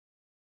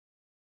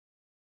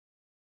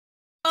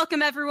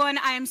Welcome, everyone.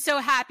 I am so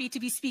happy to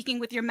be speaking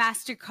with your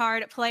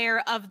MasterCard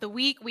Player of the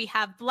Week. We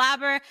have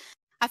Blaber.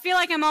 I feel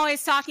like I'm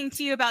always talking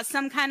to you about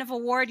some kind of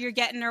award you're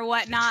getting or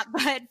whatnot,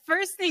 but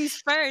first things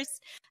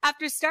first,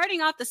 after starting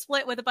off the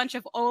split with a bunch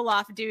of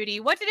Olaf duty,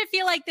 what did it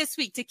feel like this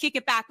week to kick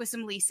it back with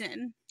some Lee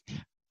Sin?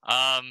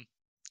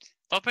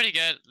 Felt pretty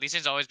good. Lee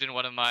Sin's always been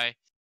one of my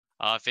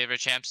favorite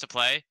champs to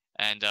play,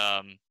 and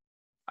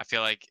I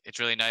feel like it's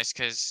really nice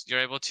because you're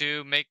able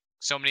to make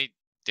so many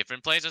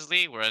different plays as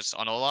Lee, whereas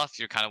on Olaf,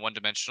 you're kind of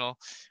one-dimensional.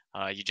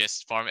 You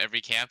just farm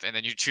every camp, and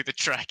then you do the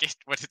dragon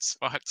when it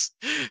spots.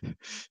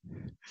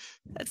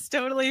 That's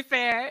totally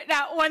fair.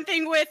 Now, one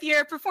thing with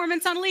your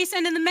performance on Lee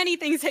Sin and the many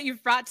things that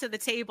you've brought to the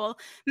table,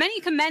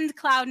 many commend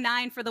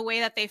Cloud9 for the way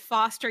that they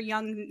foster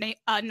young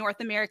North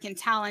American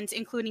talent,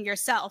 including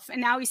yourself. And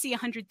now we see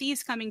 100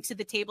 Thieves coming to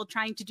the table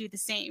trying to do the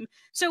same.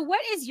 So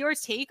what is your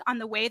take on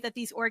the way that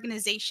these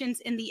organizations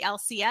in the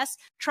LCS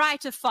try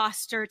to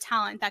foster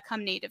talent that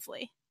come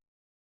natively?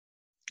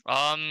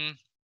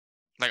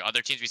 Like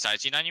other teams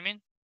besides C9, you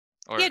mean?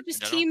 Or yeah,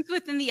 just teams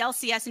within the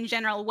LCS in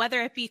general,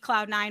 whether it be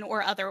Cloud9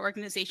 or other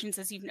organizations,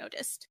 as you've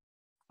noticed.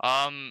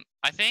 I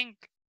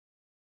think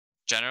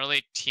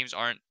generally teams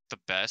aren't the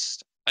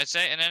best, I'd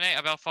say, in NA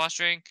about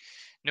fostering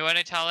new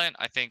NA talent.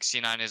 I think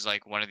C9 is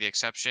like one of the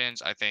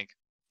exceptions. I think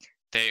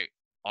they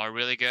are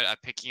really good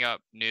at picking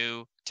up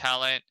new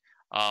talent,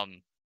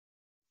 and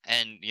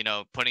you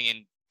know, putting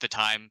in the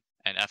time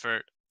and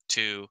effort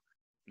to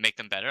make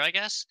them better, I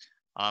guess.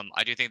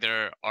 I do think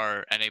there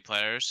are NA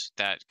players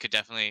that could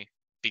definitely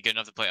be good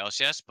enough to play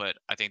LCS, but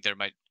I think there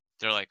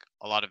are like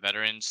a lot of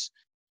veterans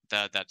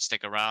that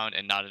stick around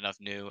and not enough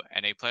new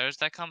NA players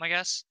that come, I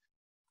guess.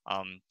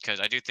 Because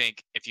I do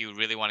think if you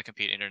really want to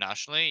compete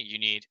internationally, you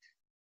need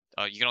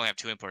you can only have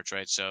 2 imports,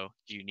 right? So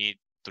you need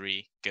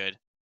 3 good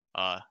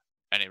NA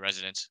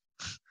residents.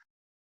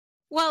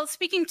 Well,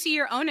 speaking to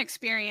your own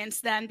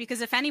experience then,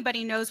 because if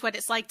anybody knows what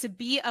it's like to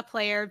be a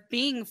player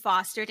being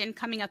fostered and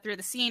coming up through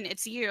the scene,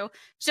 it's you.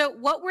 So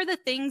what were the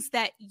things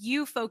that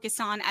you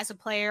focus on as a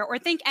player, or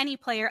think any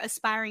player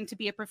aspiring to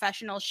be a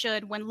professional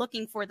should when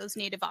looking for those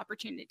native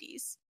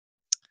opportunities?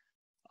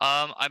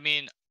 I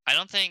mean, I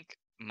don't think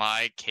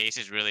my case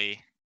is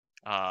really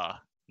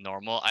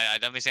normal. I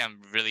definitely say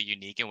I'm really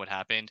unique in what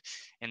happened,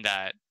 in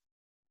that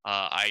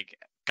I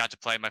got to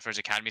play my first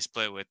academy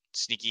split with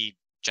Sneaky,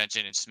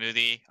 Jensen, and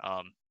Smoothie.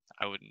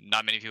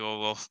 Not many people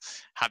will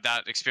have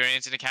that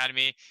experience in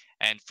academy.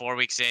 And 4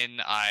 weeks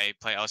in, I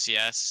play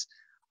LCS.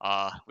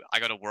 I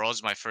go to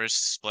Worlds, my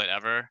first split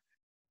ever,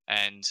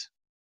 and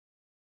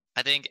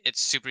I think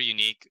it's super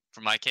unique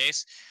for my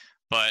case.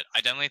 But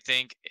I definitely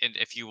think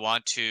if you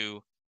want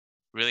to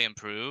really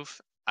improve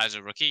as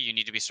a rookie, you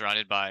need to be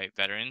surrounded by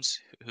veterans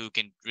who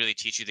can really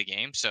teach you the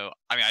game. So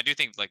I mean, I do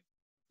think like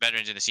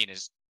veterans in the scene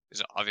is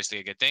obviously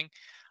a good thing.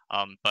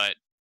 But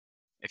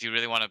if you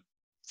really want to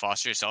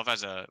foster yourself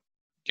as a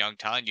young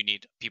talent, you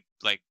need people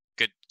like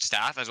good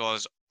staff as well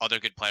as other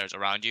good players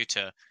around you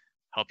to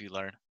help you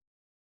learn.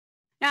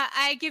 Now,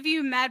 I give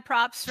you mad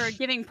props for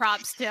giving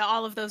props to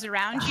all of those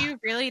around you,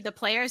 really, the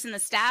players and the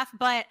staff.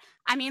 But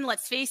I mean,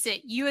 let's face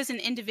it, you as an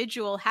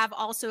individual have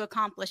also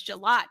accomplished a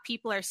lot.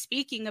 People are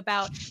speaking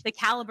about the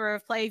caliber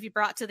of play you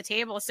brought to the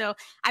table. So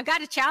I've got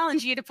to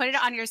challenge you to put it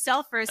on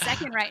yourself for a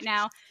second right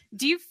now.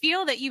 Do you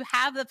feel that you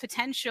have the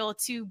potential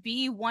to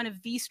be one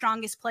of the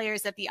strongest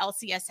players that the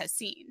LCS has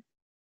seen?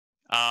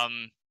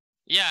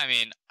 Yeah, I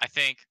mean, I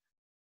think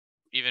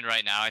even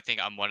right now, I think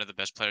I'm one of the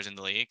best players in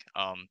the league.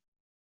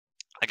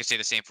 I could say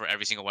the same for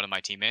every single one of my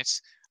teammates.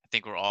 I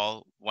think we're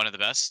all one of the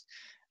best.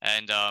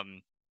 And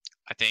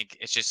I think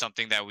it's just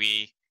something that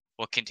we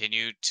will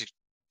continue to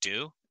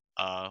do.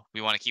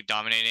 We want to keep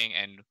dominating,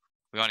 and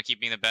we want to keep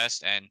being the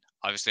best. And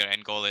obviously our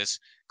end goal is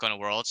going to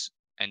Worlds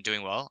and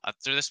doing well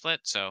after the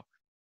split. So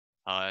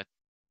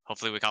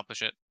hopefully we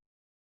accomplish it.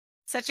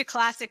 Such a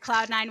classic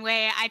Cloud9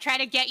 way. I try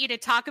to get you to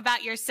talk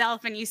about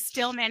yourself, and you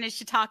still manage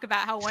to talk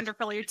about how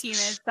wonderful your team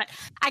is. But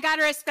I got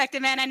to respect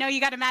it, man. I know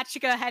you got a match to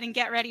go ahead and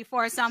get ready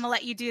for, so I'm going to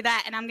let you do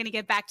that, and I'm going to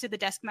get back to the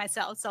desk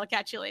myself. So I'll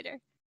catch you later.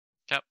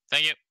 Yep.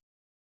 Thank you.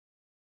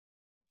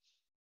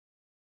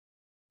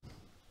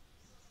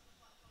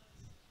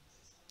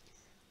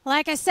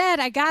 Like I said,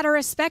 I gotta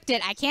respect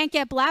it. I can't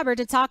get Blaber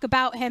to talk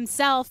about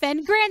himself.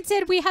 And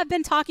granted, we have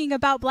been talking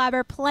about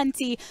Blaber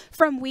plenty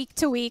from week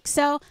to week.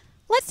 So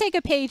let's take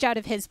a page out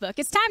of his book.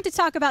 It's time to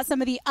talk about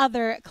some of the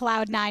other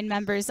Cloud9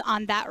 members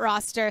on that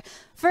roster.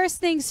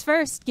 First things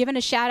first, giving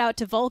a shout out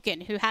to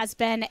Vulcan, who has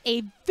been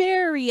a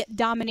very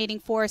dominating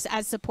force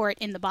as support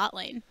in the bot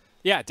lane.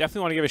 Yeah,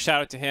 definitely want to give a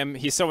shout out to him.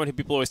 He's someone who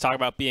people always talk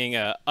about being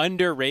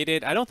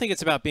underrated. I don't think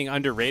it's about being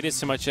underrated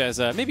so much as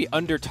maybe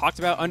under-talked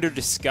about,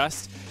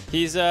 under-discussed.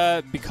 He's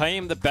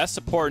became the best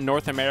support in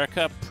North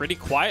America pretty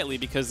quietly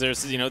because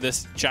there's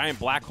this giant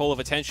black hole of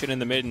attention in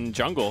the mid and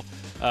jungle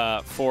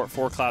for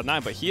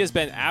Cloud9. But he has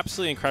been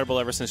absolutely incredible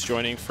ever since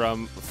joining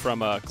from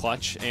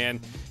Clutch. And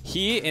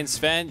he and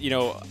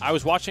Zven, I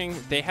was watching,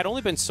 they had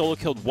only been solo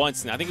killed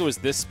once, and I think it was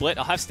this split.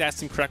 I'll have stats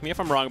team correct me if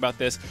I'm wrong about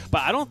this,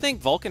 but I don't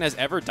think Vulcan has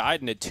ever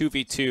died in a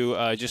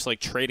 2v2 just like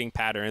trading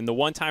pattern. And the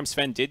one time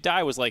Zven did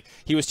die was like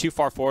he was too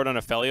far forward on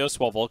Aphelios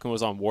while Vulcan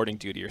was on warding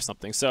duty or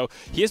something. So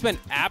he has been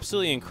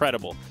absolutely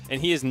incredible, and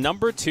he is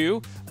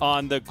 #2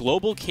 on the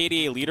global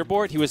KDA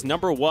leaderboard. He was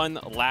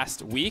 #1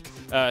 last week.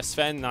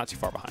 Zven not too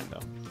far behind though.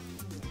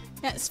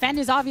 Yeah, Zven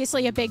is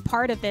obviously a big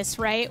part of this,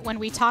 right? When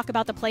we talk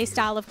about the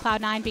playstyle of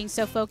Cloud9 being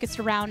so focused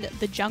around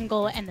the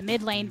jungle and the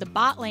mid lane, the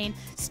bot lane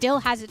still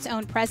has its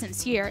own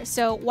presence here.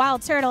 So,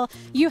 Wild Turtle,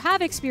 you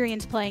have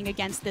experience playing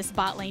against this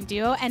bot lane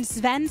duo, and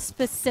Zven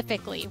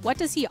specifically. What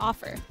does he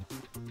offer?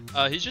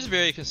 He's just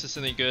very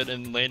consistently good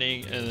in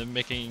laning and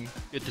making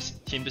good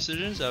team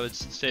decisions. I would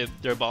say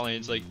their bot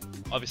lane is like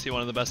obviously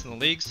one of the best in the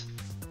leagues,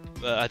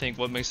 but I think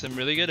what makes them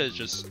really good is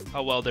just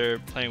how well they're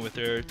playing with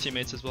their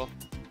teammates as well.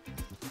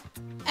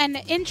 And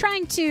in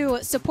trying to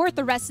support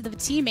the rest of the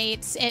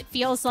teammates, it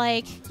feels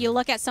like you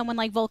look at someone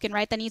like Vulcan,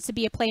 right, that needs to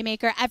be a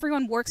playmaker.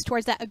 Everyone works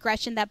towards that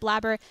aggression that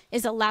Blaber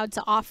is allowed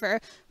to offer.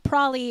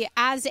 Probably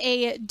as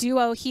a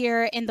duo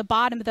here in the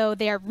bottom, though,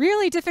 they are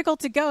really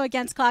difficult to go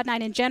against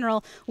Cloud9 in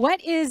general.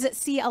 What is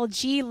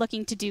CLG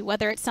looking to do,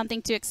 whether it's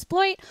something to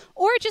exploit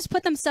or just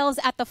put themselves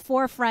at the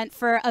forefront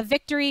for a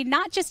victory,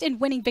 not just in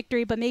winning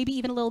victory, but maybe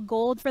even a little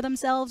gold for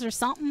themselves or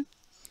something?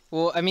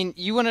 Well, I mean,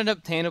 you want an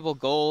obtainable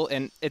goal,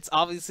 and it's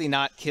obviously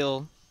not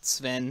kill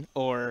Zven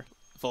or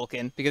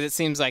Vulcan, because it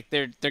seems like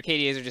their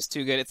KDAs are just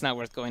too good. It's not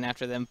worth going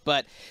after them.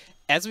 But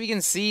as we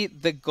can see,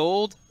 the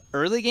gold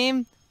early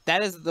game,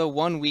 that is the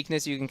one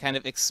weakness you can kind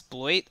of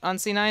exploit on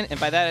C9. And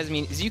by that I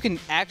mean is you can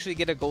actually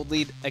get a gold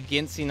lead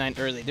against C9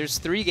 early. There's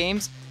 3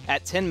 games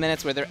at 10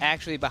 minutes where they're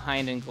actually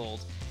behind in gold.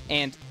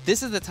 And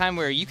this is the time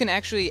where you can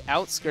actually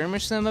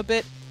out-skirmish them a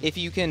bit if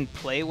you can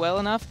play well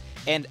enough.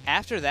 And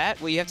after that,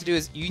 what you have to do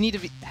is you need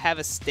to have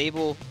a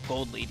stable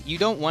gold lead. You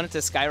don't want it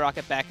to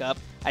skyrocket back up.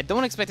 I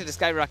don't expect it to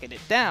skyrocket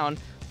it down,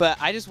 but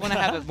I just want to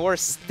have a more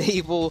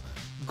stable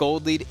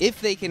gold lead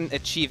if they can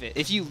achieve it.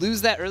 If you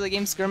lose that early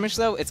game skirmish,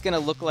 though, it's going to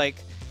look like,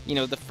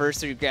 the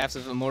first 3 graphs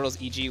of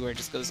Immortals EG where it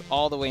just goes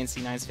all the way in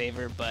C9's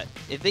favor. But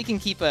if they can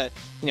keep a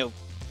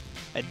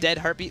dead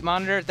heartbeat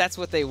monitor, that's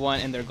what they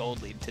want in their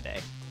gold lead today.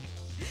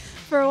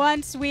 For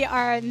once, we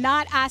are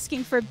not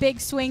asking for big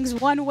swings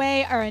one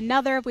way or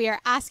another. We are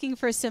asking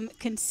for some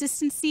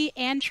consistency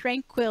and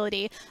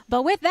tranquility.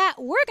 But with that,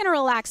 we're going to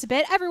relax a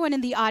bit. Everyone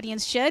in the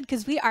audience should,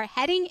 because we are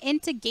heading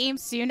into game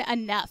soon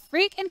enough.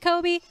 Freak and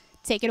Kobe,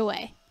 take it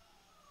away.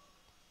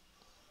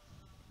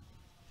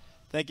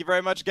 Thank you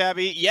very much,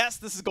 Gabby. Yes,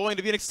 this is going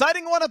to be an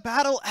exciting one, a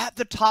battle at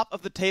the top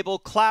of the table.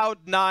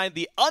 Cloud9,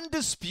 the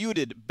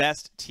undisputed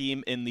best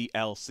team in the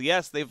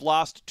LCS. They've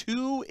lost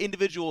 2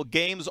 individual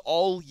games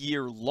all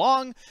year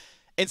long.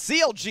 And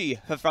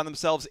CLG have found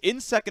themselves in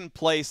 2nd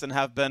place and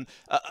have been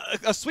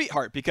a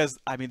sweetheart because,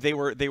 I mean, they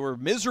were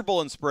miserable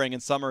in spring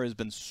and summer has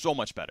been so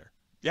much better.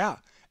 Yeah,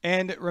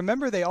 and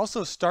remember they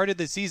also started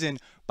the season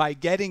by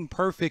getting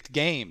perfect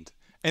gamed.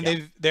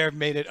 And they've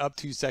made it up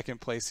to 2nd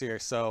place here,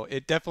 so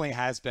it definitely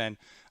has been,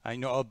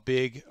 a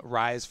big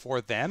rise for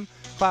them.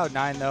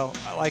 Cloud9, though,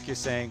 like you're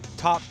saying,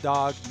 top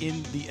dog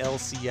in the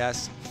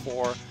LCS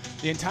for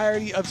the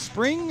entirety of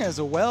spring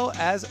as well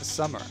as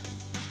summer.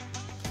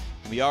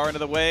 We are into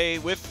the way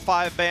with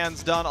 5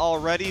 bans done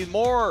already.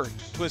 More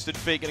Twisted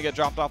Fate going to get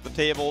dropped off the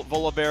table.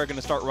 Blaber going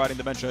to start riding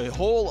the bench a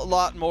whole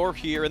lot more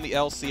here in the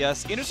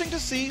LCS. Interesting to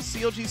see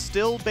CLG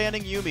still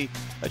banning Yuumi,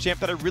 a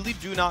champ that I really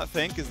do not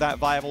think is that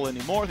viable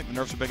anymore. I think the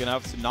nerfs are big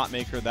enough to not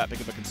make her that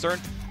big of a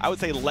concern. I would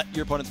say let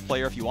your opponents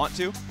play her if you want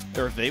to,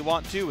 or if they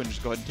want to, and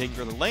just go ahead and take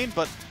her to the lane,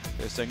 but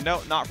they're saying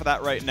no, not for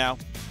that right now.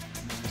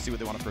 We'll see what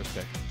they want to first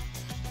pick.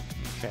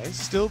 Okay,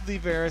 still the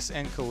Varus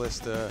and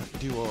Kalista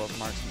duo of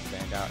marksmen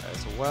banned out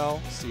as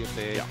well. See if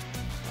they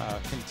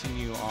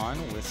continue on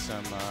with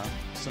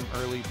some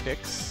early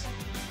picks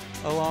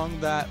along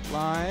that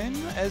line.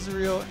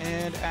 Ezreal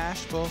and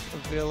Ashe both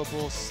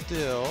available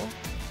still.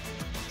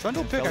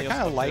 Trundle pick, I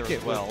kind of like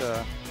it well.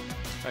 With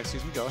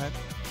excuse me, go ahead.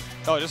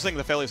 Oh, just saying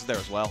the Aphelios is there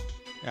as well.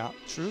 Yeah,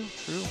 true.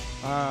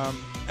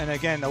 And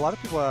again, a lot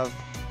of people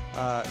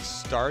have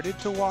started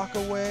to walk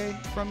away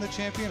from the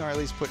champion, or at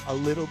least put a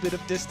little bit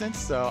of distance.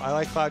 So I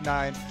like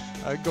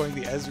Cloud9 going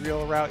the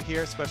Ezreal route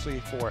here, especially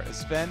for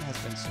Zven, has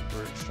been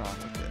super strong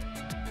with it.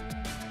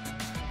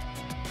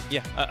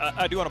 Yeah,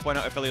 I do want to point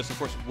out Aphelios, of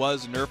course,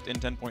 was nerfed in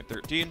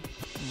 10.13.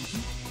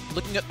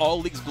 Looking at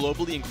all leagues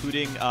globally,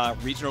 including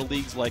regional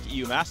leagues like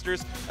EU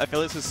Masters,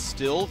 Aphelios is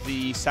still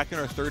the 2nd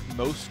or 3rd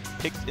most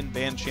picked in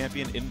ban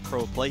champion in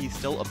pro play. He's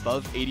still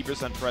above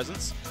 80%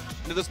 presence.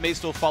 Now, this may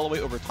still fall away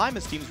over time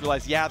as teams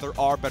realize, yeah, there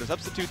are better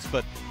substitutes,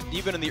 but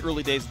even in the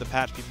early days of the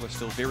patch, people are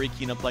still very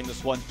keen on playing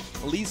this one.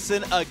 Lee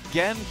Sin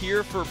again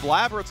here for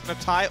Blaber. It's going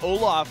to tie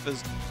Olaf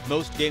as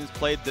most games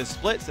played this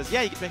split. Says,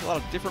 yeah, you can make a lot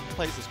of different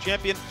plays as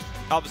champion.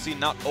 Obviously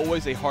not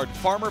always a hard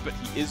farmer, but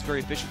he is very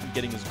efficient in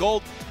getting his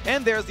gold.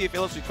 And there's the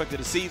Aphelios we expected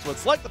to see. So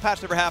it's like the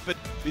patch never happened.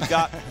 We've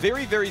got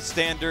very, very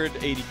standard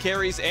AD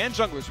carries and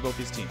junglers for both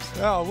these teams.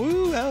 Oh,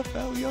 woo,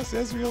 Aphelios,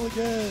 Ezreal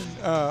again.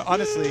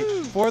 Honestly,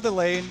 for the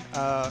lane,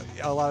 a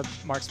lot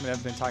of marksmen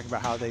have been talking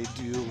about how they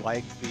do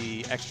like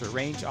the extra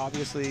range,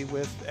 obviously,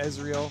 with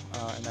Ezreal.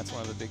 And that's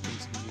one of the big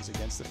things you can use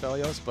against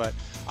Aphelios. But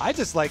I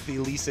just like the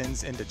Lee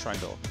Sins into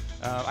Trundle.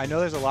 I know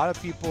there's a lot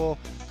of people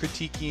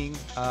critiquing,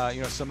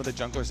 some of the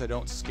junglers that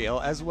don't scale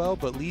as well,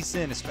 but Lee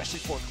Sin, especially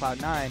for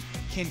Cloud9,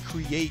 can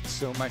create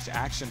so much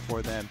action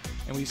for them.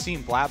 And we've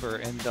seen Blaber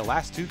in the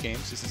last 2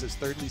 games. This is his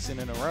 3rd Lee Sin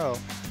in a row.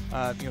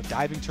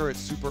 Diving turrets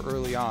super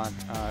early on,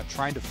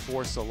 trying to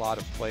force a lot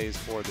of plays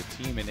for the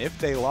team. And if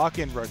they lock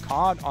in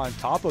Rakan on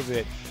top of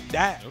it,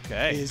 that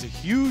is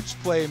huge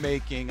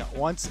playmaking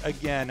once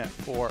again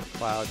for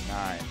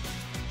Cloud9.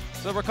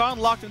 So Rakan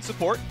locked in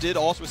support, did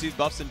also receive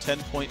buffs in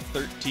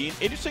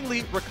 10.13.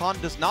 Interestingly,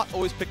 Rakan does not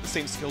always pick the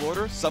same skill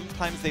order.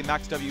 Sometimes they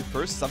max W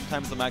first,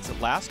 sometimes they max it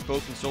last,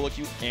 both in solo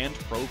queue and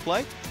pro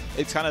play.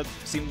 It's kind of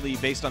seemingly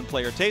based on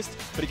player taste.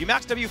 But if you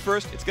max W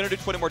first, it's going to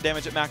do 20 more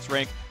damage at max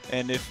rank.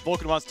 And if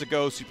Vulcan wants to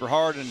go super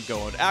hard and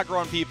go and aggro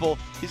on people,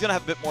 he's going to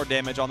have a bit more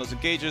damage on those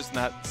engages. And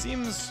that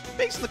seems,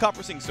 based on the comp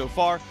we're seeing so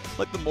far,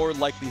 like the more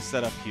likely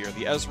setup here.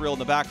 The Ezreal in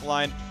the back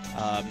line.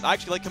 I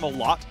actually like him a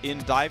lot in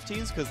dive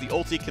teams because the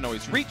ulti can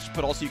always reach,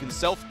 but also you can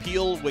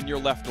self-peel when you're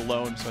left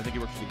alone, so I think he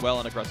works really well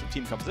in aggressive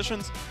team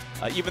compositions.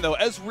 Even though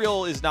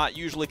Ezreal is not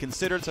usually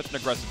considered such an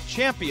aggressive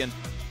champion,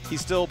 he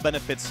still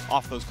benefits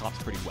off those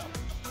comps pretty well.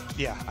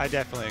 Yeah, I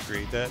definitely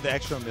agree. The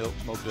extra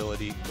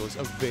mobility goes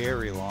a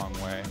very long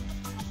way,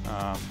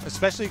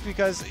 especially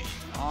because,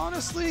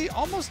 honestly,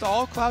 almost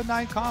all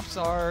Cloud9 comps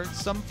are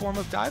some form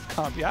of dive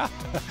comp, yeah?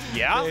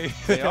 Yeah,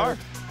 they are.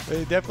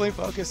 They definitely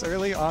focus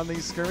early on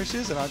these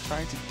skirmishes and on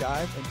trying to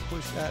dive and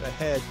push that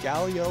ahead.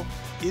 Galio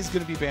is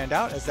going to be banned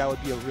out, as that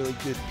would be a really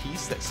good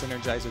piece that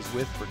synergizes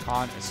with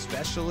Rakan,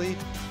 especially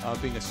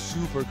being a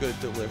super good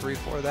delivery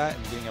for that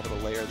and being able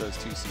to layer those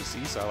 2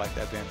 CCs. So I like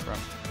that ban from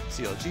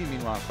CLG.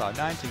 Meanwhile,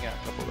 Cloud9 taking out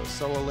a couple of those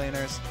solo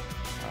laners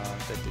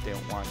that they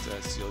didn't want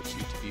CLG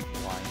to be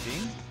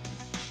blinding.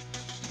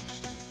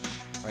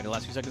 All right, the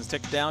last few seconds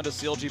tick down to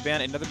CLG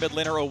ban. Another mid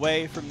laner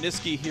away from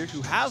Nisqy here,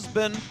 who has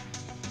been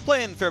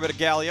playing a fair bit of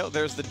Galio.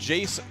 There's the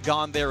Jace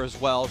gone there as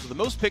well. So the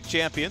most picked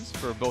champions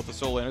for both the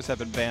solo laners have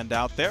been banned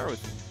out there with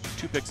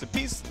 2 picks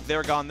apiece.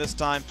 They're gone this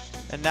time.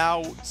 And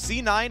now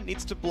C9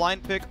 needs to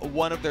blind pick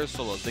one of their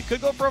solos. They could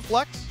go for a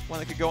flex when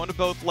they could go into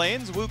both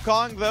lanes.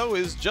 Wukong, though,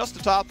 is just a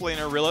top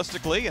laner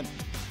realistically and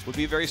would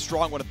be a very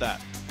strong one at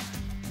that.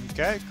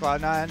 Okay,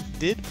 Cloud9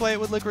 did play it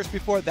with Licorice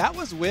before. That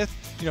was with,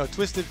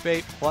 Twisted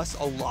Fate plus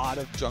a lot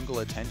of jungle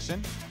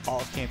attention,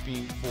 all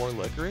camping for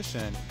Licorice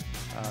and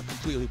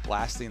completely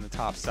blasting the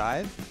top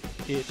side.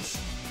 It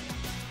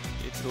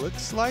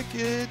looks like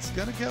it's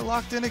gonna get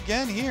locked in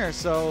again here.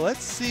 So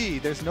let's see.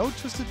 There's no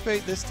Twisted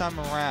Fate this time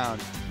around.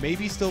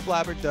 Maybe still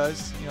Blaber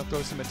does,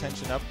 throw some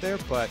attention up there,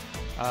 but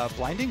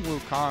blinding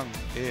Wukong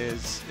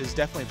is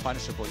definitely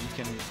punishable.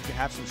 You can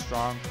have some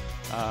strong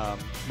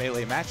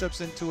melee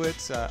matchups into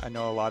it. I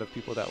know a lot of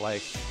people that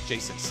like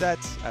Jason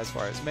sets as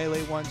far as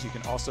melee ones. You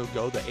can also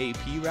go the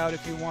AP route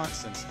if you want,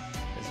 since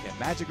again,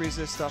 magic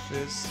resist stuff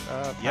is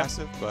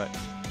passive, but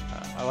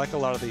I like a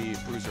lot of the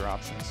bruiser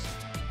options.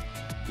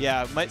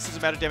 Yeah, might see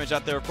some added damage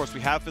out there. Of course, we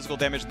have physical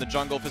damage in the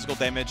jungle, physical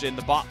damage in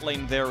the bot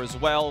lane there as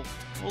well.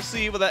 We'll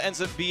see what that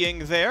ends up being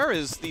there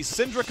as the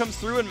Syndra comes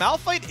through, and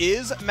Malphite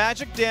is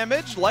magic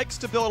damage, likes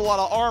to build a lot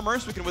of armor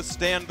so we can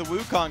withstand the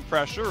Wukong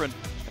pressure, and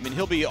I mean,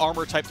 he'll be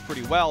armor typed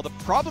pretty well. The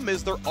problem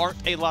is there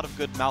aren't a lot of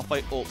good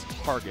Malphite ult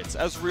targets.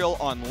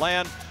 Ezreal on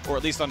LAN, or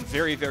at least on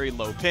very, very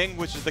low ping,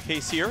 which is the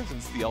case here,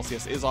 since the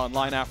LCS is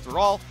online after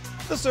all.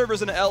 The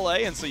server's in LA,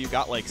 and so you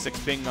got like 6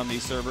 ping on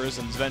these servers,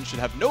 and Zven should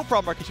have no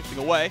problem market shifting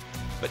away.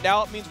 But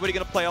now it means what are you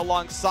going to play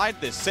alongside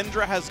this?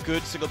 Syndra has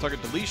good single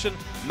target deletion.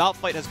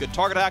 Malphite has good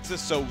target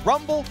access. So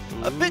Rumble,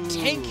 a bit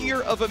tankier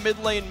of a mid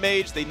lane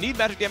mage. They need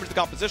magic damage to the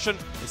composition.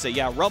 They say,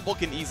 yeah, Rumble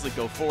can easily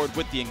go forward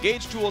with the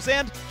engage tools,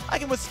 and I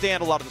can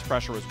withstand a lot of this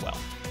pressure as well.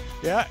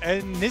 Yeah,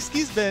 and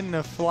Nisqy's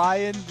been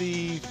flying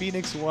the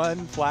Phoenix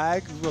 1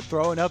 flag,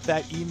 throwing up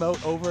that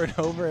emote over and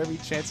over every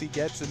chance he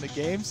gets in the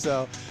game,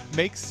 so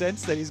makes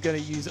sense that he's going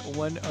to use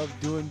one of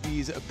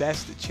Doinby's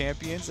best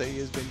champions that he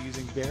has been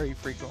using very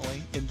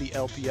frequently in the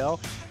LPL,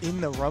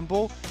 in the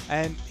Rumble,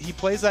 and he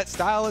plays that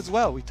style as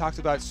well. We talked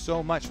about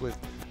so much with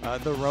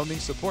the roaming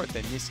support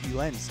that Nisqy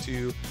lends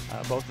to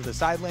both of the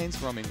side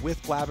lanes, roaming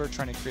with Blaber,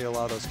 trying to create a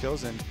lot of those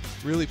kills and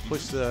really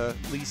push the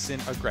Lee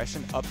Sin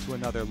aggression up to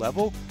another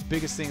level.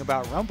 Biggest thing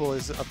about Rumble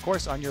is, of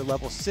course, on your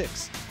level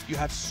 6, you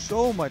have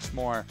so much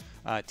more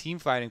team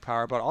fighting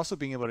power, but also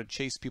being able to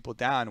chase people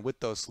down with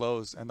those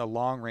slows and the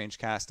long range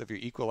cast of your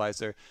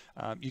equalizer.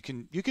 You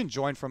can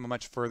join from a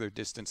much further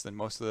distance than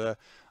most of the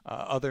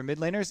other mid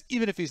laners.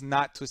 Even if he's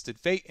not Twisted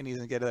Fate and he's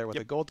gonna get there with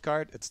a gold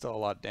card, it's still a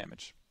lot of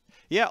damage.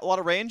 Yeah, a lot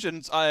of range,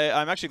 and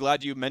I'm actually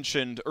glad you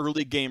mentioned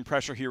early game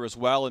pressure here as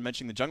well, and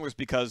mentioning the junglers,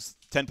 because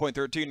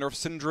 10.13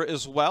 nerfs Syndra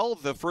as well.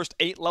 The first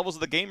 8 levels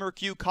of the game, her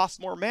Q costs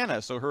more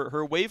mana, so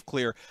her wave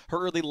clear, her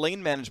early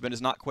lane management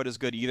is not quite as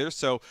good either.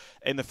 So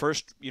in the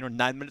first 9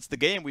 minutes of the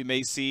game, we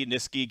may see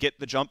Nisqy get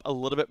the jump a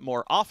little bit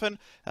more often,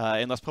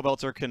 unless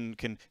Pobelter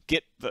can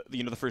get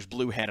the first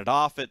blue handed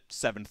off at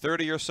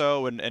 7:30 or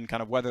so, and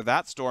kind of weather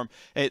that storm.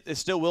 It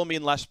still will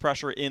mean less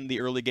pressure in the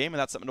early game, and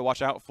that's something to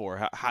watch out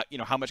for.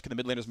 How much can the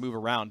mid laners move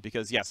around?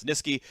 Because yes,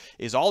 Nisqy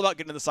is all about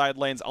getting to the side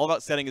lanes, all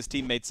about setting his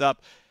teammates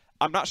up.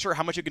 I'm not sure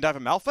how much you can dive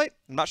in Malphite.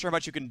 I'm not sure how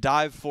much you can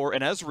dive for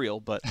an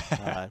Ezreal, but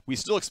we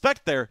still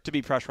expect there to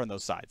be pressure on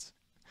those sides.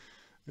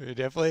 We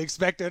definitely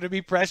expect there to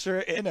be pressure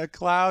in a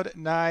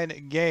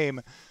Cloud9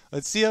 game.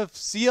 Let's see if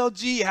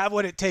CLG have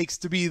what it takes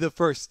to be the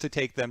first to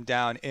take them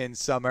down in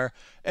summer.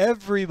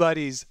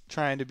 Everybody's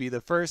trying to be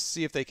the first,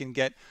 see if they can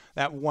get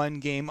that one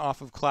game off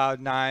of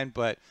Cloud9,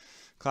 but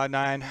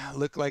Cloud9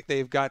 look like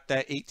they've got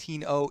that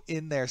 18-0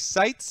 in their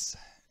sights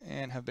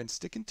and have been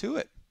sticking to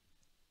it.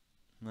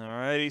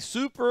 Alrighty,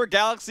 Super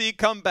Galaxy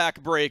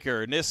comeback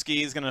breaker.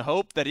 Nisqy is going to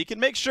hope that he can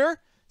make sure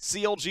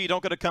CLG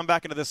don't get a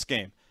comeback into this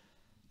game.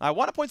 I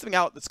want to point something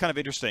out that's kind of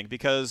interesting,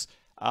 because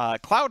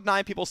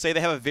Cloud9 people say they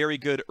have a very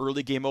good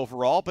early game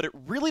overall, but it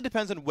really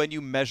depends on when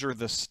you measure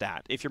the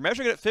stat. If you're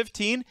measuring it at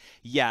 15,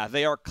 yeah,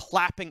 they are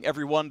clapping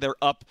everyone. They're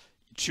up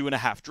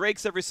 2.5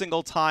 Drakes every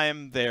single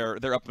time. They're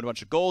up in a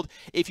bunch of gold.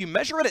 If you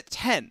measure it at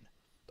 10,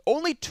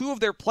 only 2 of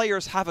their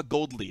players have a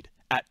gold lead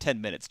at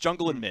 10 minutes,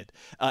 jungle and mid.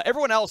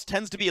 Everyone else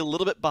tends to be a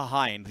little bit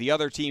behind. The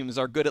other teams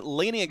are good at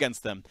laning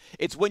against them.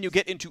 It's when you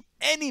get into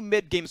any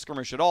mid-game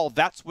skirmish at all,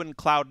 that's when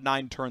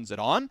Cloud9 turns it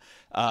on.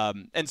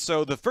 And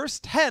so the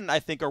first 10, I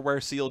think, are where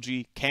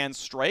CLG can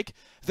strike.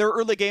 Their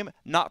early game,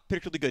 not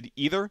particularly good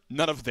either.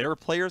 None of their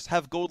players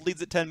have gold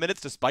leads at 10 minutes,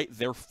 despite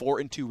their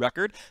 4-2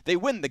 record. They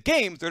win the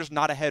games, they're just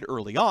not ahead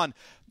early on.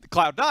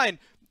 Cloud9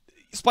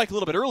 spike a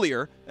little bit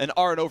earlier and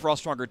are an overall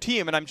stronger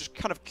team, and I'm just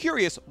kind of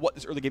curious what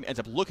this early game ends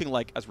up looking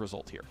like as a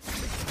result here.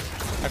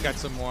 I've got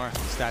some more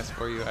stats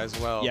for you as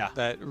well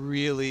that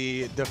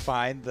really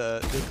define the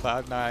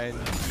Cloud9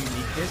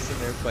 uniqueness in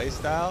their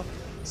playstyle.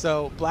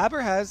 So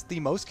Blaber has the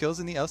most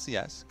kills in the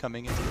LCS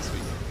coming into this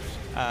week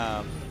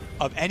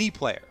of any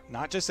player,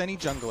 not just any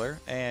jungler.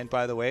 And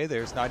by the way,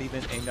 there's not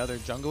even another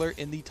jungler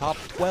in the top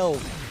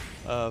 12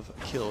 of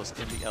kills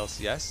in the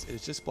LCS.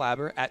 It's just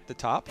Blaber at the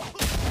top.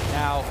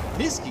 Now,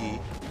 Nisqy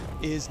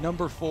is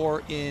number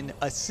 4 in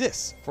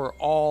assists for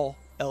all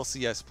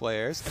LCS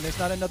players, and there's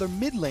not another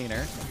mid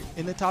laner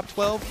in the top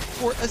 12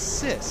 for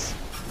assists.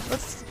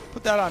 Let's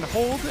put that on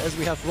hold as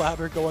we have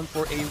Blaber going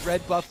for a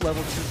red buff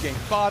level 2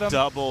 gank bottom.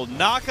 Double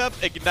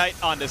knockup,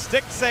 ignite onto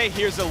Stixxay.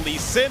 Here's a Lee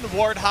Sin,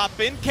 ward hop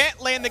in, can't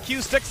land the Q.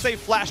 Stixxay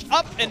flashed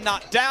up and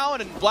not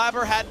down, and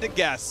Blaber had to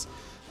guess.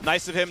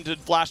 Nice of him to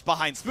flash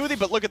behind Smoothie,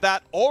 but look at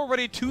that.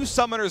 Already 2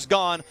 summoners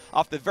gone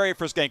off the very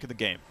first gank of the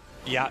game.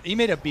 Yeah, he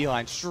made a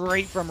beeline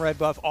straight from red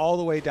buff all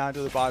the way down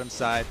to the bottom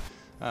side.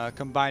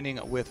 Combining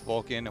with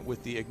Vulcan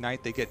with the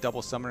ignite, they get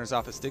double summoners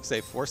off of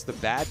Stixxay, force the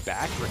bad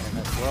back for him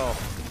as well.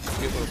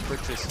 Be able to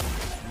purchase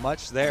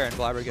much there, and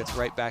Blaber gets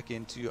right back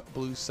into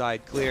blue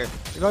side clear.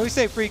 You always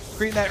say, Freak,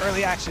 creating that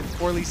early action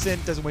for Lee Sin,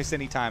 doesn't waste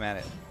any time at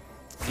it.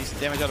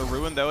 Decent damage out of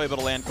Ruin, though, able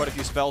to land quite a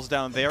few spells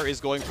down there.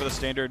 Is going for the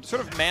standard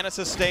sort of mana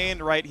sustain,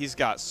 right? He's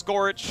got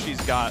Scorch,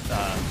 he's got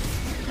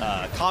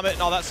Comet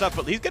and all that stuff,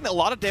 but he's getting a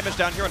lot of damage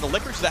down here on the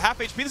Licorice to the half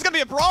HP. This is going to be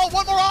a brawl.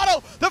 One more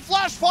auto. The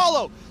flash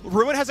follow.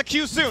 Ruin has a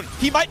Q soon.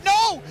 He might.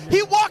 No!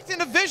 He walked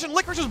into vision.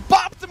 Licorice just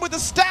bopped him with a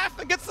staff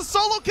and gets the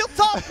solo kill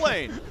top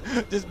lane.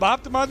 Just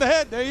bopped him on the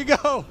head. There you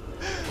go.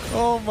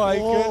 Oh my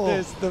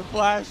goodness. The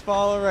flash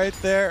follow right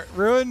there.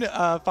 Ruin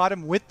fought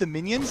him with the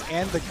minions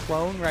and the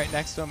clone right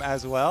next to him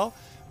as well.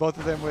 Both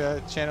of them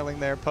were channeling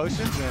their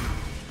potions,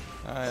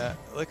 and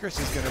Licorice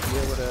is going to be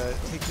able to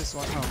take this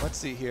one home. Let's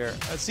see here.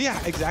 Let's see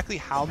exactly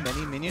how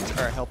many minions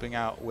are helping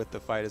out with the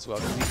fight as well.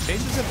 He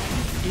chases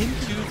him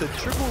into the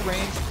triple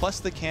range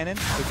plus the cannon.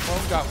 The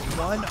clone got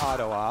 1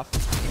 auto off.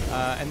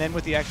 And then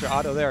with the extra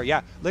auto there,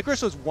 yeah,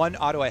 Licorice was 1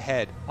 auto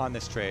ahead on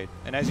this trade.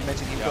 And as you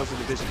mentioned, he goes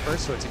into vision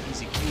first, so it's an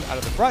easy Q out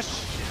of the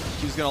brush.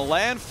 He's going to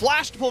land,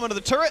 flash to pull him into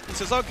the turret, and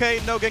says, okay,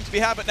 no gank to be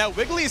had, but now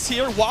Wiggly's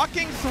here,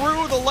 walking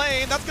through the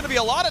lane. That's going to be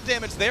a lot of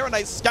damage there. A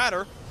nice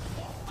scatter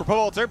for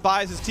Pobelter,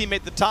 buys his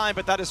teammate the time,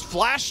 but that is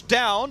flashed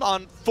down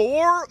on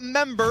 4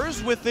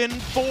 members within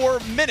 4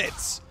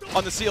 minutes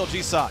on the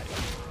CLG side.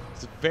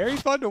 It's very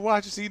fun to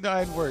watch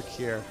C9 work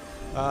here.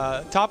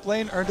 Top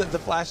lane earned the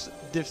flash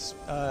diffs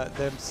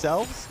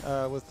themselves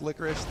with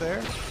Licorice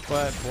there,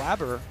 but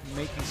Blaber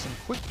making some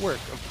quick work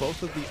of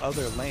both of the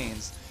other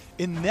lanes.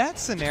 In that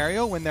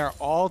scenario, when they're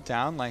all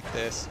down like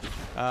this,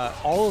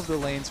 all of the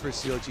lanes for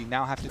CLG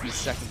now have to be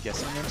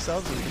second-guessing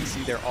themselves. And you can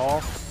see they're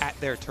all at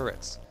their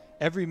turrets.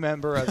 Every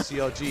member of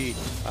CLG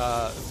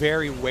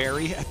very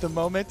wary at the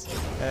moment,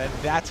 and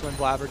that's when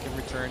Blaber can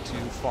return to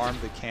farm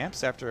the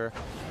camps after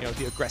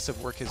the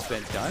aggressive work has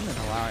been done and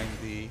allowing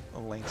the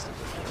lanes to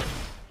go.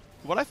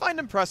 What I find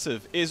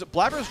impressive is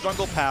Blaber's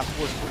jungle path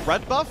was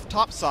red buff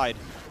topside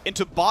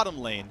into bottom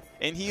lane,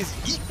 and he is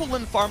equal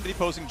in farm to the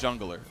opposing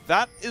jungler.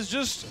 That is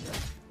just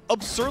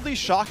absurdly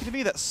shocking to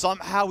me that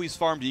somehow he's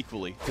farmed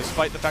equally,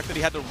 despite the fact that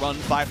he had to run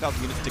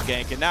 5,000 units to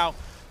gank. And now,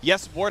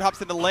 yes, Ward hops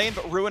into lane,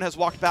 but Ruin has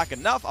walked back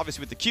enough,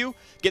 obviously with the Q,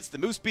 gets the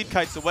move speed,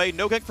 kites away,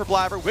 no gank for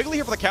Blaber. Wiggily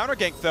here for the counter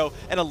gank though,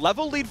 and a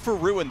level lead for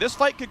Ruin. This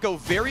fight could go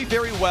very,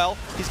 very well.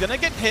 He's gonna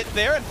get hit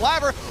there, and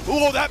Blaber,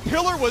 ooh, that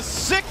pillar was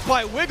sick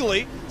by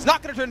Wiggily. It's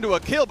not gonna turn into a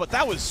kill, but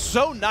that was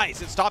so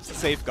nice. It stops the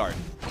safeguard.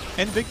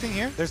 And the big thing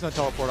here, there's no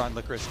teleport on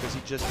Licorice because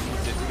he just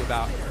used it to give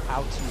out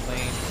to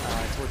lane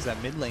towards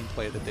that mid lane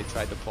play that they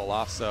tried to pull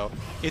off. So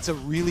it's a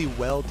really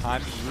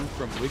well-timed move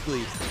from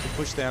Wiggily to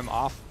push them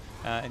off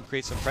and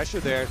create some pressure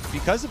there.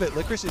 Because of it,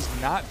 Licorice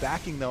is not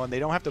backing though, and they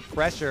don't have to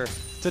pressure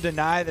to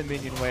deny the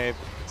minion wave.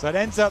 So it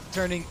ends up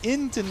turning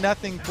into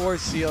nothing for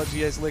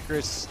CLG as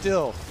Licorice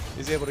still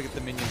is able to get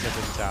the minions up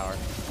in the tower.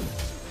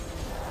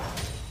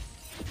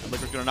 And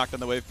Licorice gonna knock down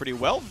the wave pretty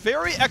well.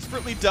 Very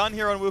expertly done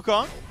here on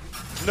Wukong.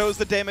 Knows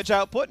the damage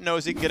output,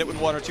 knows he can get it with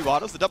 1 or 2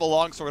 autos. The double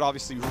longsword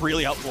obviously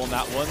really helpful in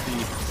that one.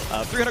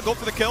 The 300 gold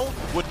for the kill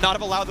would not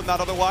have allowed them that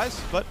otherwise,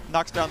 but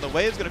knocks down the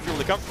waves, gonna feel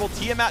really comfortable.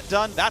 Tiamat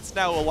done, that's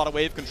now a lot of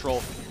wave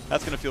control.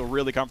 That's gonna feel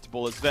really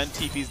comfortable as Zven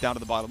TP's down to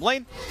the bottom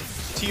lane.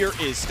 Tyr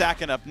is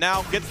stacking up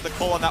now, gets the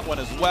pull on that one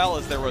as well,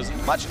 as there was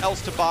much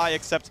else to buy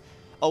except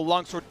a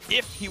longsword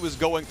if he was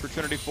going for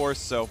Trinity Force.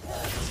 So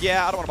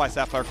yeah, I don't wanna buy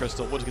Sapphire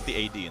Crystal, we'll just get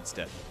the AD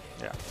instead.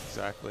 Yeah,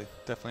 exactly.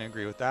 Definitely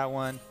agree with that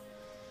one.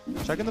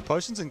 Checking the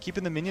potions and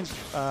keeping the minions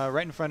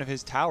right in front of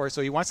his tower.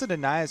 So he wants to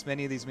deny as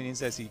many of these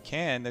minions as he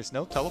can. There's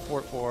no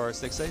teleport for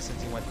Stixxay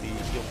since he went the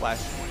heal flash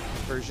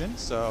version.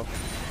 So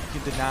he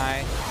can deny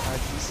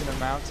a decent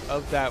amount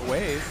of that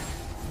wave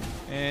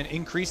and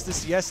increase the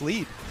CS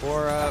lead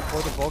for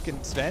the Vulcan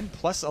Zven,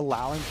 plus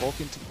allowing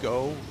Vulcan to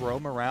go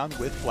roam around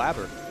with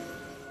Blaber.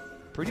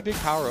 Pretty big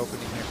power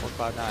opening here for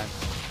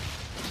Cloud9.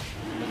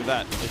 Look at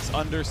that. It's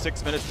under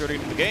 6 minutes 30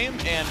 into the game,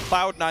 and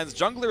Cloud9's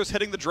jungler is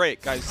hitting the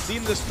Drake. I've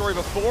seen this story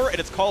before, and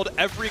it's called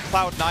every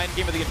Cloud9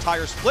 game of the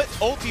entire split.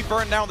 Ulti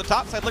burned down on the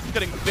top side. Licorice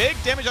getting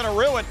big damage on a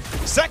Ruin.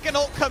 Second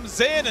ult comes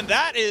in, and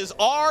that is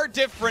our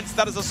difference.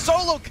 That is a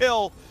solo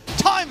kill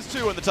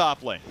 ×2 in the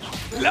top lane.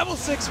 Level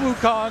 6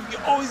 Wukong. You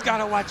always got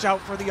to watch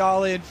out for the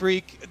all-in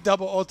freak.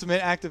 Double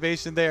ultimate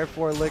activation there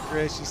for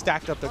Licorice. He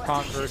stacked up the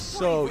Conqueror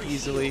so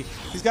easily.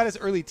 He's got his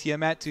early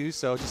Tiamat too,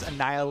 so just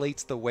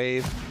annihilates the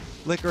wave.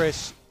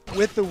 Licorice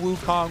with the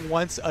Wukong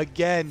once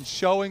again,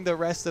 showing the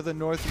rest of the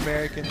North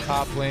American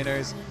top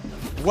laners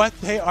what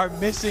they are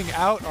missing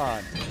out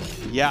on.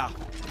 Yeah.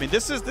 I mean,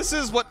 this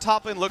is what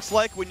top lane looks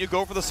like when you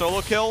go for the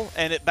solo kill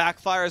and it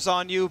backfires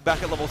on you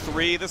back at level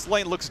 3. This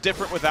lane looks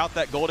different without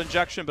that gold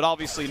injection, but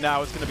obviously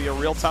now it's going to be a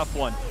real tough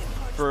one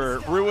for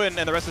Ruin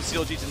and the rest of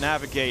CLG to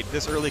navigate.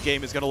 This early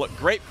game is going to look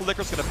great for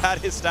Licorice, going to pad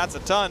his stats a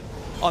ton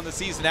on the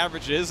season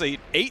averages. A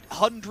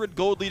 800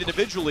 gold lead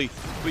individually,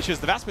 which is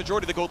the vast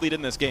majority of the gold lead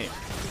in this game.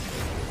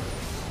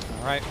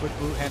 All right, quick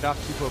blue handoff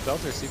to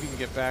Pobelter. See if he can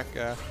get back.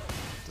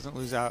 Doesn't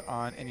lose out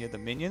on any of the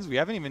minions. We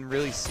haven't even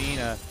really seen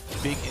a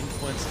big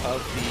influence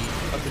of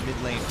the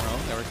mid lane roam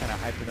that we're kind of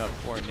hyping up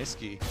for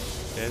Nisqy.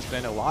 There's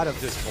been a lot of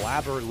just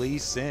Blaber, Lee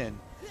Sin,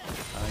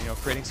 you know,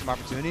 creating some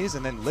opportunities,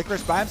 and then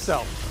Licorice by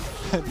himself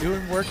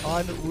doing work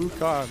on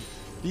Wukong.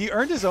 He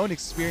earned his own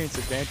experience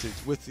advantage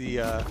with the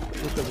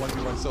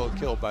 1v1 solo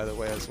kill, by the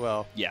way, as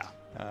well. Yeah.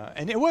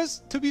 And it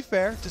was, to be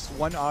fair, just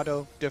one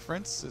auto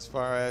difference as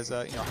far as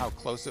you know, how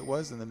close it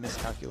was and the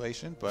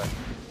miscalculation, but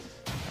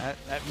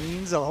that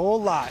means a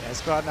whole lot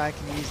as Cloud9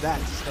 can use that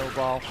to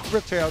snowball.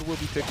 Rift Herald will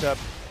be picked up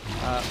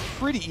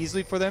pretty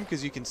easily for them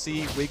because you can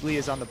see Wiggily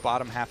is on the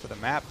bottom half of the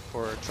map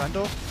for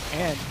Trundle,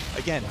 and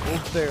again,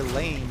 both their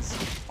lanes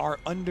are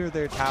under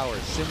their towers.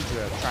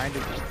 Syndra trying to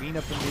clean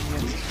up the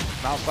minions.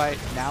 Malphite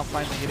now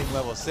finally hitting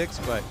level 6,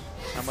 but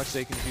not much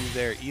they can do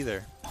there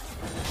either.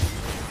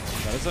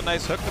 That is a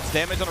nice hook, puts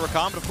damage on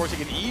Rakan, but of course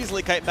he can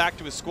easily kite back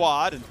to his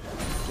squad and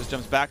just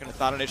jumps back, and it's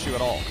not an issue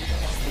at all.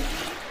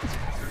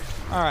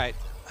 All right.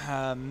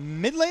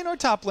 Mid lane or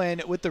top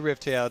lane with the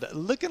Rift Herald,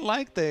 looking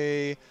like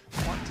they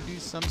want to do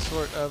some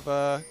sort of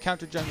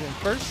counter jungling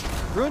first.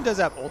 Ruin does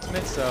have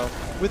ultimate, so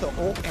with an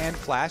ult and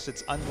flash,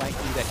 it's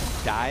unlikely that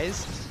he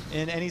dies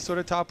in any sort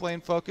of top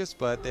lane focus,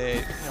 but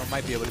they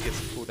might be able to get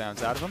some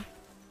cooldowns out of him.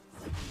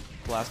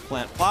 Blast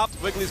plant popped.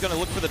 Wiggly's going to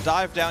look for the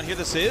dive down here.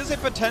 This is a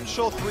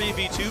potential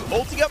 3v2.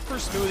 Ulti up for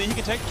Smoothie. He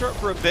can tank the turret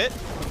for a bit.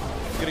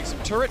 Getting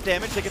some turret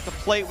damage. They get the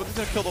play. Wiggly's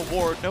going to kill the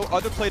ward. No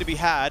other play to be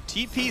had.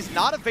 TP's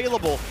not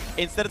available.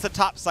 Instead, it's a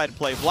topside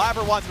play.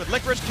 Blaber wants him with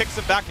Licorice. Kicks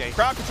him back to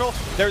crowd control.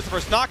 There's the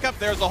first knock-up.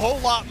 There's a whole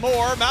lot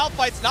more.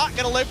 Malphite's not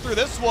going to live through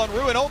this one.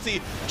 Ruin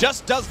ulti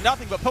just does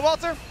nothing. But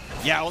Pobelter,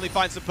 yeah, only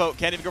finds some poke.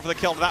 Can't even go for the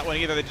kill on that one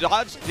either. They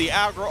dodged the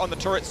aggro on the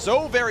turret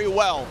so very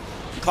well.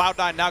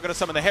 Cloud9 now going to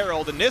summon the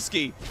Herald, and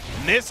Nisqy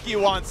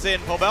wants in.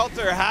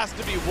 Pobelter has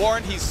to be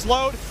warned. He's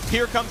slowed.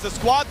 Here comes the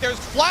squad. There's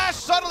Flash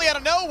suddenly out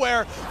of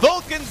nowhere.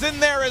 Vulcan's in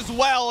there as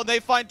well, and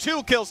they find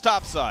 2 kills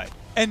topside.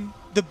 And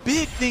the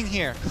big thing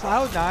here,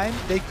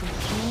 Cloud9, they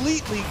completely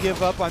completely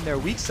give up on their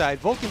weak side.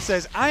 Vulcan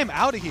says, I'm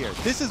out of here.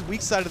 This is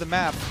weak side of the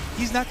map.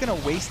 He's not going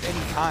to waste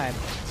any time.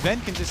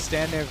 Zven can just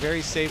stand there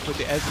very safe with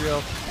the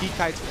Ezreal. He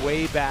kites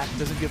way back,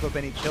 doesn't give up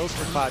any kills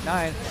for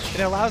Cloud9, and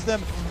it allows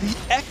them the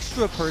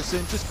extra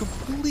person just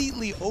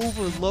completely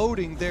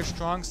overloading their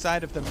strong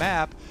side of the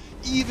map,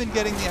 even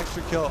getting the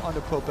extra kill onto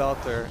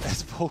Pobelter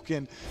as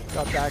Vulcan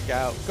got back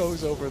out,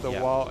 goes over the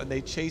wall, and they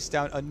chase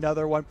down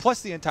another one,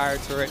 plus the entire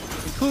turret,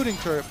 including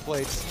turret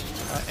plates,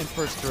 and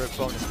first turret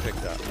bonus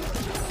picked up.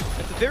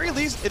 At the very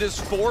least, it is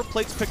 4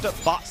 plates picked up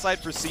bot side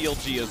for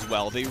CLG as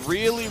well. They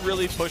really,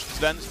 really pushed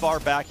Zven's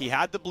far back. He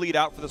had to bleed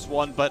out for this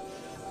one, but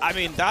I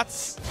mean,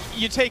 that's,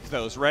 you take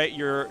those, right?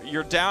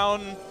 You're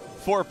down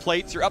 4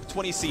 plates, you're up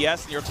 20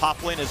 CS, and your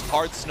top lane is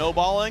hard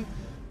snowballing.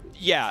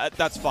 Yeah,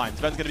 that's fine.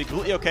 Zven's going to be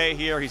completely okay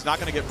here. He's not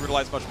going to get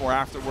brutalized much more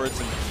afterwards,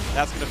 and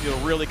that's going to feel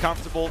really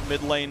comfortable.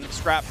 Mid lane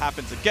scrap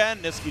happens again.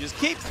 Nisqy just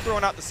keeps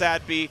throwing out the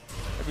sad B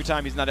every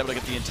time. He's not able to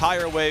get the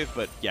entire wave,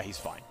 but yeah, he's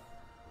fine.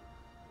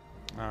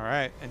 All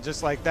right, and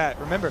just like that,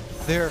 remember,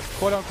 their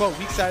quote-unquote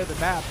weak side of the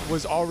map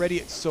was already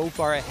so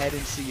far ahead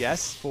in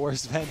CS for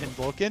Zven and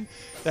Vulcan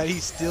that he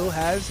still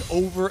has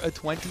over a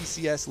 20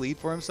 CS lead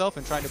for himself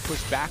and trying to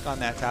push back on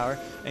that tower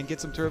and get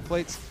some turret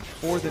plates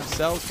for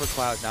themselves for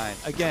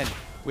Cloud9. Again,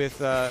 with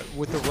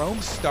the roam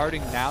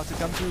starting now to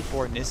come through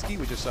for Nisqy,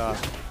 we just saw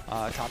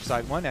top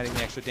side one adding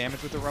the extra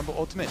damage with the Rumble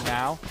ultimate.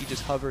 Now he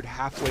just hovered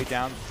halfway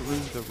down through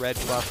the red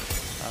buff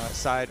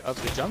side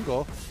of the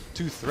jungle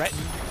to threaten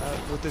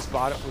with this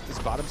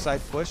bottom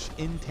side push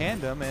in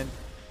tandem, and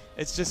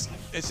it's just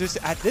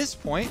at this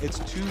point it's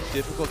too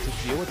difficult to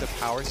deal with the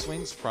power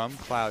swings from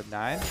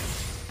Cloud9.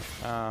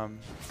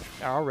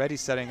 Already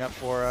setting up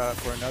for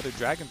another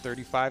dragon,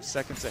 35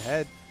 seconds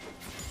ahead.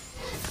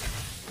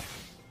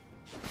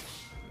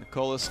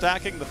 Cole is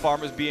stacking, the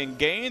farm is being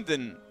gained,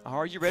 and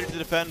are you ready to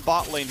defend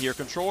bot lane here?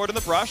 Controller in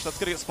the brush, that's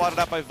going to get spotted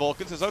out by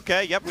Vulcan. Says,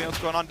 okay, yep, we know what's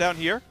going on down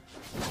here.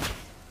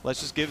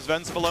 Let's just give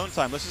Zven some alone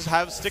time. Let's just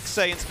have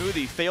Stixxay and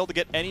Smoothie fail to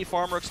get any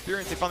farmer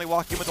experience. They finally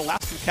walk in with the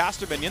last 2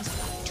 caster minions.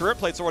 Turret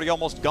plate's already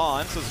almost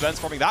gone, so Zven's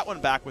farming that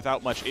one back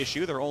without much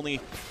issue. There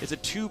only is a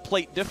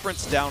 2-plate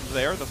difference down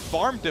there. The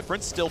farm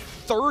difference still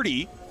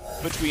 30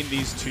 between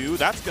these two.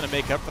 That's going to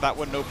make up for that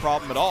one, no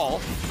problem at all.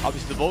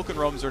 Obviously, the Vulcan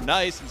roams are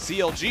nice, and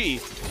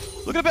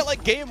CLG, looking a bit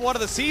like game 1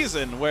 of the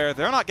season, where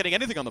they're not getting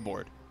anything on the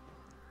board.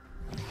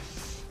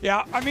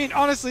 Yeah, I mean,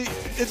 honestly,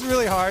 it's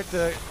really hard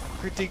to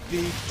critique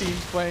the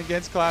teams playing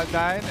against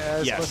Cloud9,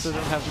 as most of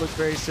them have looked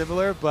very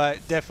similar,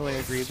 but definitely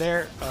agree.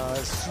 They're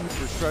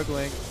super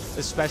struggling,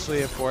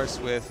 especially, of course,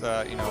 with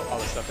you know, all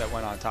the stuff that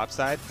went on top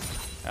side,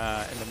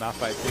 and the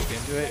Malphite kicked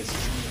into it.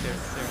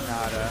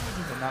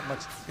 They're not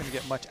much going to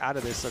get much out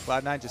of this. So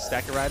Cloud9 just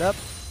stack it right up.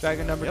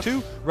 Dragon number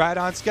 2, right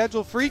on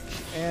schedule, Freak,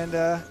 and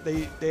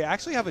they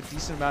actually have a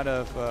decent amount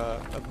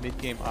of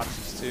mid-game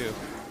options too.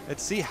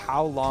 Let's see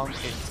how long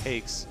it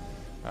takes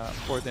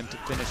for them to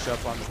finish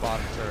up on the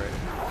bottom turret.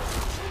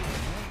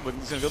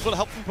 Wigglily's going to get a little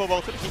help from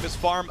Pobelter to keep his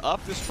farm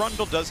up. This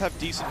Trundle does have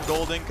decent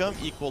gold income,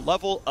 equal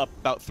level, up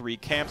about 3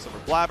 camps over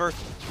Blaber.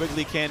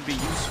 Wiggily can be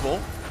useful.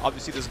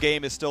 Obviously, this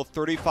game is still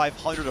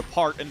 3,500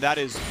 apart, and that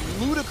is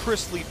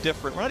ludicrously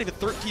different. We're not even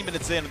 13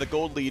 minutes in, and the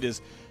gold lead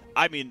is,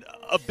 I mean,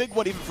 a big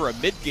one even for a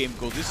mid-game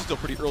goal. This is still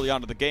pretty early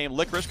on in the game.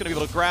 Licorice going to be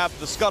able to grab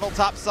the scuttle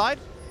top side.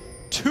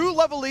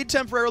 2-level lead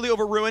temporarily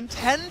over Ruin.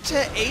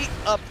 10-8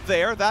 up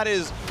there. That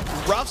is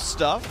rough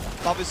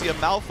stuff. Obviously, a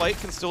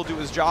Malphite can still do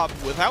his job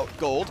without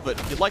gold, but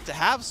you'd like to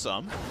have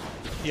some.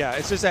 Yeah,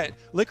 it's just that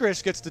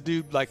Licorice gets to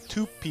do like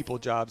 2 people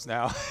jobs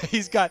now.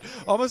 He's got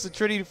almost a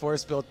Trinity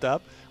Force built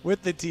up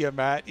with the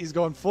Tiamat. He's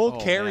going full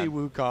carry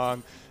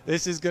Wukong.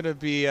 This is gonna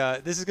be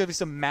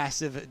some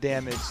massive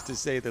damage, to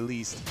say the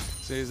least,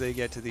 as soon as they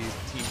get to these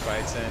team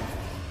fights. And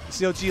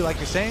CLG, like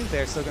you're saying,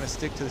 they're still going to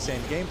stick to the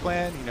same game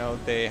plan. You know,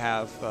 they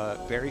have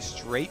very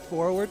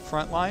straightforward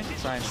front line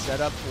to try and set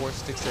up for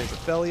Stixxay's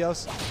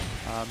Aphelios.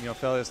 You know,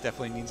 Aphelios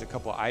definitely needs a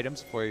couple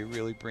items before he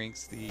really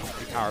brings the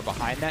power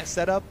behind that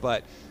setup,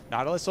 but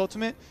Nautilus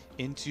ultimate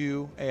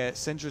into a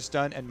Syndra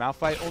stun and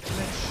Malphite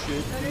ultimate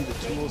should be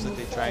the tools that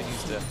they try and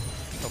use to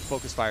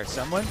focus fire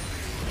someone.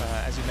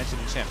 As you mentioned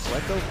in Champ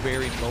Selecto,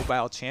 very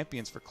mobile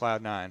champions for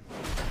Cloud9.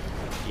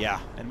 Yeah,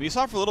 and we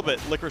saw for a little bit,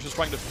 Licorice was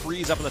trying to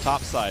freeze up on the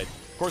top side.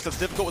 Of course, that's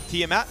difficult with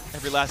Tiamat.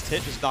 Every last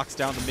hit just knocks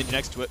down the mid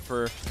next to it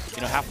for,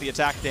 you know, half the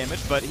attack damage,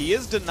 but he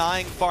is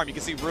denying farm. You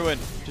can see Ruin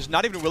just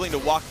not even willing to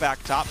walk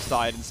back top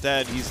side.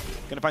 Instead, he's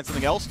going to find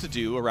something else to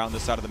do around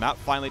this side of the map.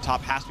 Finally,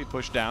 top has to be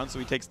pushed down, so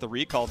he takes the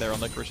recall there on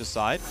Licorice's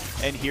side.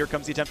 And here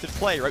comes the attempted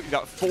play, right? We've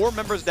got 4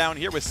 members down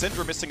here with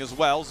Syndra missing as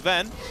well.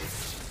 Zven,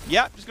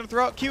 yeah, just going to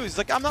throw out Qs. He's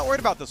like, I'm not worried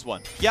about this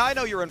one. Yeah, I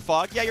know you're in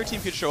fog. Yeah, your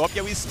team could show up.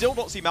 Yeah, we still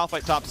don't see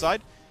Malphite top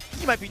side.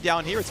 You might be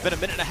down here. It's been a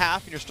minute and a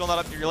half, and you're still not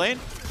up in your lane.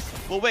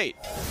 Well, wait.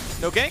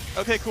 No gank?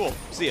 Okay, cool.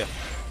 See ya.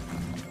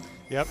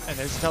 Yep, and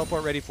there's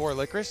teleport ready for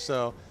Licorice,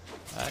 so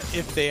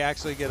if they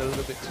actually get a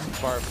little bit too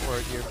far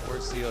forward here for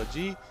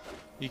CLG,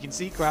 you can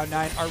see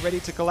Cloud9 are ready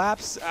to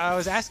collapse. I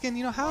was asking,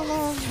 you know, how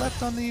long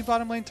left on the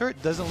bottom lane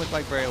turret? Doesn't look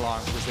like very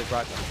long, because they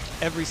brought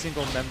every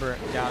single member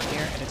down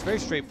here, and it's very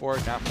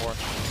straightforward now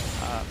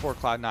for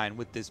Cloud9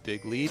 with this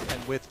big lead,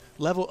 and with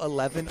level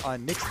 11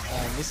 on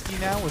Nisqy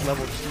now, with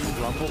level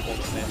 2 Rumble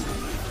ultimate,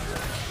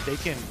 they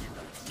can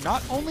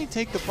not only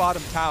take the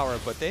bottom tower,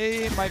 but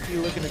they might be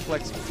looking to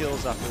collect some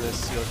kills off of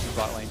this CLG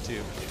bot lane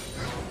too.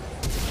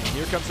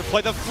 Here comes the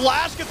play. The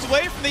flash gets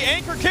away from the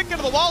anchor, kick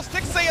into the wall.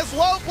 Stixxay is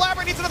low.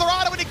 Blaber needs another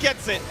auto, and he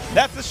gets it.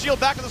 That's the shield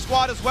back to the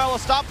squad as well. A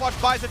stopwatch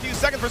buys a few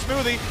seconds for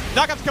Smoothie.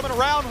 Knockup's coming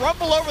around.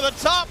 Rumble over the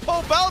top.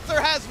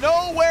 Pobelter has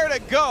nowhere to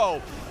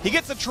go. He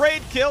gets a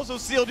trade kill, so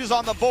CLG's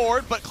on the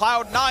board, but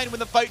Cloud9 win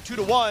the fight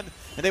 2-1.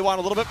 And they want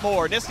a little bit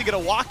more. Nisqy gonna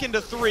walk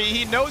into 3.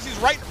 He knows he's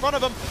right in front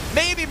of him.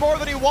 Maybe more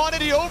than he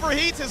wanted. He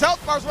overheats. His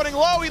health bar's running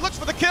low. He looks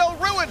for the kill.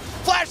 Ruin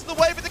flashes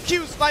away, but the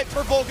Q snipe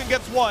for Vulcan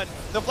gets 1.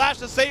 The flash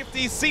to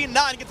safety.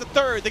 C9 gets a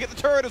 3rd. They get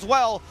the turret as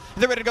well.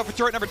 And they're ready to go for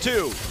turret number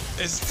 2.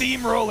 A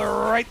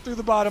steamroller right through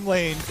the bottom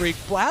lane. Freak.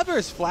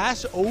 Blaber's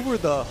flash over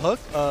the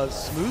hook of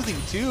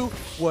Smoothie too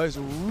was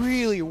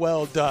really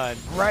well done.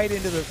 Right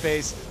into the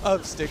face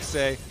of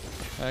Stixxay.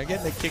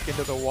 Getting the kick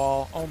into the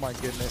wall. Oh my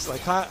goodness.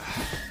 Like,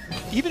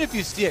 even if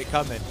you see it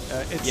coming,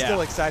 it's still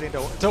exciting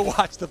to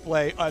watch the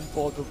play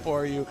unfold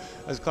before you,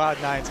 as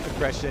Cloud9's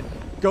aggression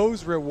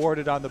goes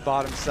rewarded on the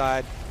bottom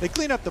side. They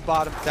clean up the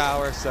bottom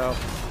tower, so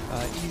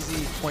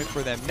easy point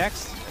for them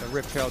next.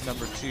 Rift Herald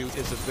number 2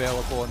 is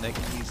available, and they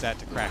can use that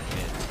to crack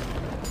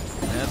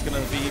in. And that's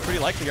going to be pretty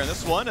likely here on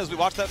this one as we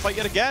watch that fight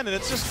yet again, and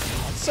it's just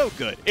so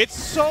good. It's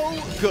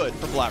so good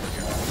for Blaber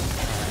here.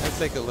 Let's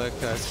take a look.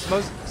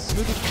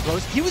 Smoothie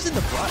close. He was in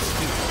the brush,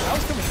 too. That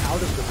was coming out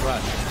of the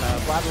brush.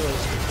 Blaber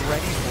was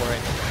ready for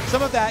it.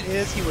 Some of that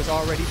is he was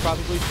already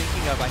probably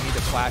thinking of, I need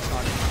to flash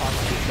on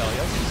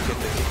Aphelios just to get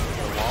the kick into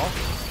the wall.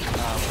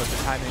 But the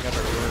timing of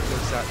it really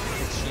works out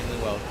extremely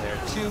well there,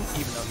 too,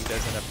 even though he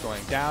does end up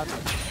going down.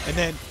 And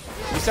then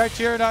you start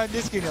cheering on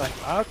Nisqy, and you're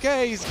like,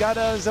 okay, he's got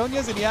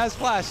Zonias and he has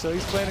flash, so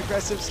he's playing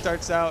aggressive.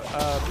 Starts out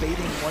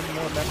baiting one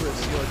more member of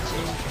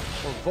CLG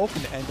for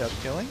Vulcan to end up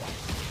killing.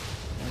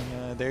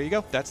 There you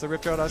go. That's the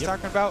Rift Herald I was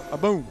talking about. A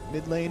boom.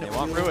 Mid lane. They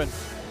want Ruin.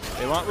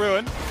 They want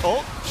Ruin.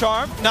 Ult,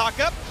 Charm,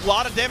 Knockup. A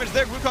lot of damage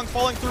there. Wukong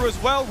falling through as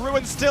well.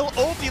 Ruin still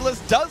ultiless.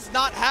 Does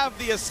not have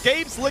the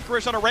escapes.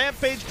 Licorice on a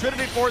rampage.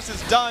 Trinity Force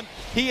is done.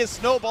 He is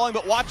snowballing,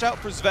 but watch out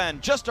for Zven.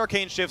 Just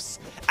arcane shifts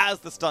as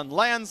the stun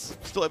lands.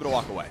 Still able to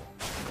walk away.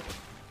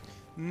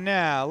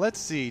 Now, let's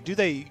see. Do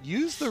they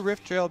use the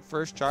Rift Herald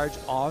first charge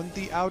on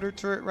the outer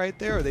turret right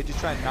there, or they just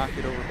try and knock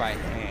it over by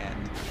hand?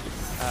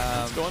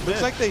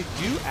 Looks like they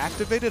do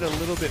activate it a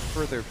little bit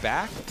further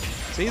back.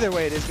 So either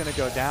way, it is going to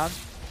go down.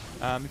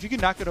 If you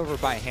can knock it over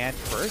by hand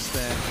first,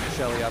 then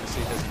Shelly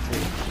obviously doesn't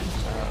take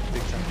a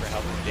big chunk for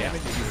health and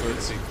damage. You can a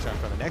big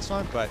chunk on the next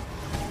one, but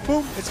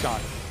boom, it's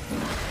gone.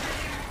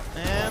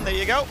 And there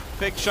you go.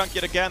 Big chunk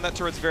yet again. That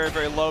turret's very,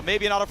 very low.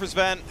 Maybe an auto for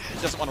Zven.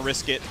 Doesn't want to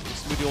risk it.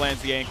 Smoothie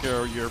lands the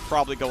anchor. You're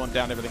probably going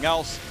down everything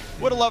else.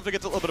 Would have loved to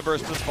get a little bit of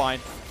burst, but it's fine.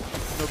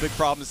 No big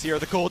problems here.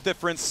 The gold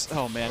difference,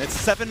 oh man, it's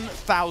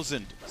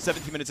 7,000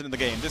 17 minutes into the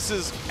game. This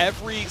is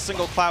every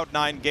single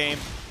Cloud9 game.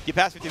 You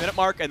pass 50-minute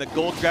mark, and the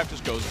gold graph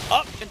just goes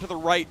up and to the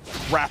right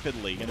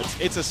rapidly, and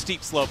it's a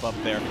steep slope up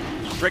there.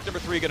 Break number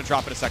 3 going to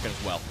drop in a second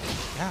as well.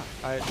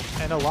 Yeah,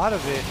 and a lot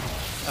of it,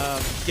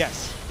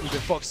 yes, we've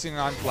been focusing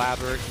on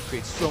Blaber. He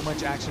creates so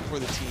much action for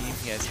the team.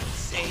 He has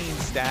insane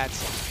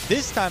stats.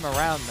 This time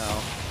around,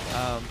 though,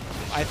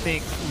 I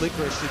think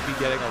Licorice should be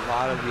getting a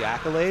lot of the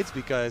accolades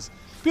because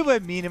people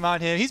have memed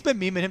on him. He's been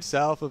memeing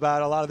himself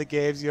about a lot of the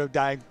games, you know,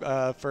 dying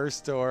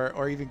first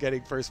or even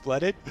getting first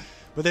blooded.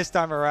 But this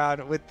time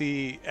around, with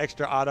the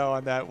extra auto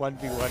on that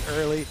 1v1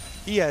 early,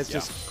 he has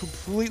just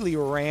completely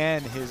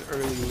ran his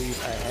early lead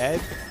ahead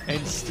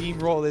and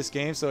steamroll this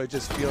game, so it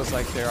just feels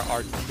like there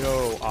are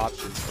no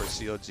options for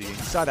CLG. And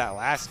you saw that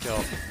last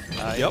kill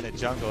in the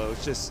jungle.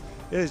 It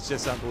is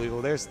just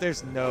unbelievable.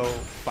 There's no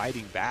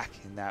fighting back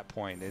in that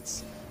point.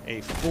 It's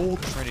a full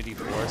Trinity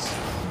Force.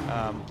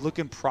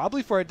 Looking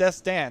probably for a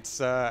Death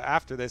Dance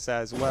after this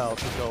as well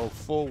to go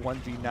full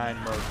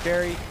 1v9 mode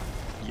carry.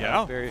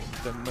 Yeah.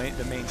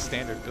 The main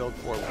standard build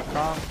for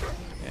Wukong,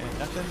 and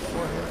nothing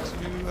for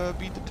him to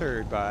be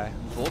deterred by.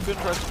 Vulcan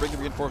tries to bring the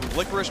reinforcement.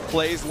 Licorice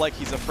plays like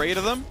he's afraid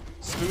of them.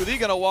 Smoothie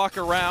gonna walk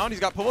around. He's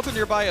got Pobelter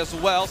nearby as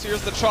well. So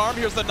here's the charm,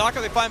 here's the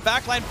knockout. They find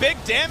backline.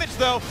 Big damage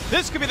though.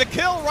 This could be the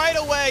kill right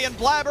away, and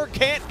Blaber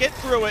can't get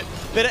through it.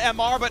 Bit of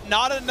MR, but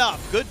not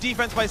enough. Good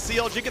defense by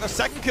CLG. Get their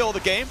second kill of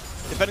the game,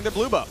 defending their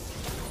blue buff.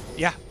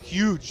 Yeah,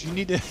 huge. You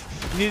need to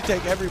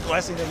take every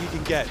blessing that you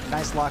can get.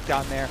 Nice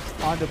lockdown there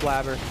onto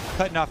Blaber,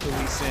 cutting off the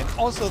Lee Sin.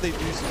 Also, they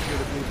do secure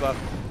the blue buff,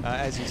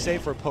 as you say,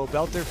 for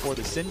Pobelter for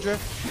the Syndra.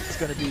 It's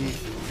going to be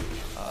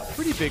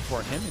pretty big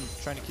for him and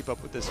trying to keep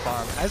up with this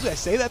farm. As I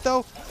say that,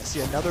 though, I see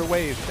another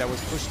wave that was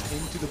pushed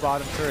into the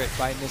bottom turret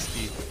by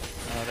Nisqy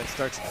that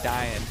starts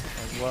dying,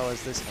 as well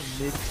as this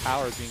mid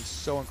tower being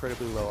so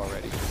incredibly low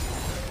already.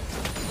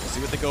 See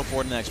what they go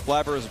for next.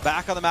 Blaber is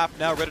back on the map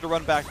now, ready to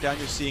run back down.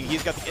 You're seeing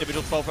he's got the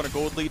individual 1,200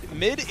 gold lead.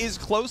 Mid is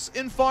close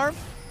in farm.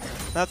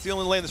 That's the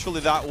only lane that's really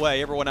that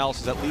way. Everyone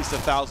else is at least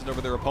 1,000 over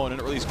their opponent,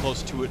 or at least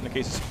close to it in the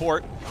case of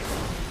support.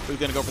 Who's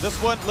going to go for this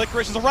one?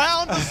 Licorice is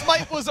around. The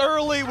smite was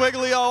early.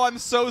 Wiggily, oh, I'm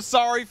so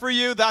sorry for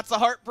you. That's a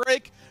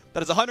heartbreak.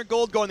 That is 100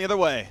 gold going the other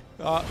way.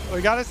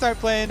 We got to start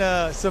playing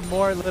some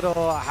more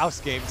little house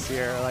games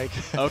here. Like,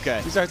 okay.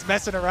 He starts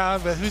messing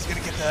around, but who's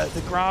going to get the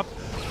gromp?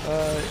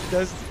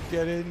 Does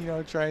get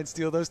in, try and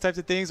steal those types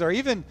of things. Or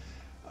even,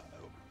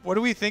 what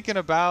are we thinking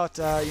about,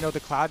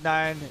 the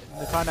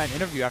Cloud9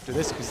 interview after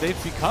this? Because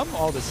they've become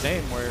all the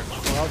same, where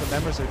all the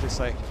members are just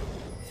like,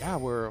 yeah,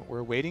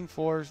 we're waiting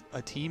for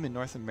a team in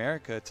North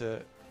America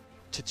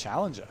to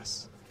challenge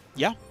us.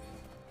 Yeah.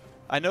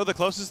 I know the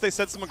closest they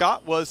said someone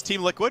got was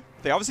Team Liquid.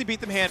 They obviously beat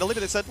them handily, but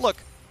they said, look,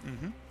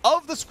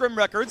 of the scrim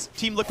records,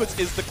 Team Liquid's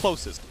is the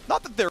closest.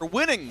 Not that they're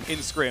winning in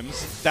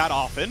scrims that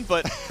often,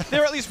 but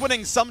they're at least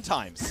winning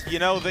sometimes.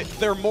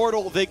 They're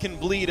mortal, they can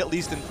bleed, at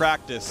least in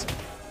practice.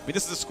 I mean,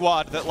 this is a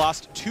squad that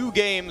lost 2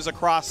 games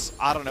across,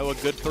 I don't know, a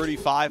good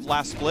 35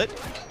 last split.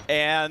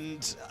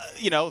 And,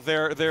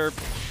 they're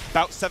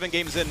about 7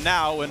 games in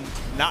now and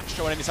not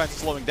showing any signs of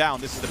slowing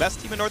down. This is the best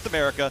team in North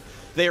America.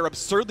 They are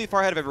absurdly far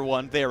ahead of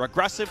everyone. They are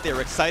aggressive, they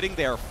are exciting,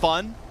 they are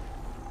fun,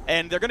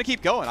 and they're going to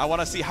keep going. I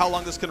want to see how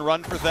long this can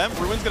run for them.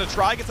 Ruin's going to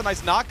try, gets a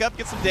nice knock-up,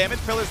 gets some damage.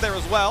 Pillar's there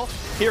as well.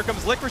 Here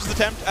comes Licorice's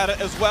attempt at it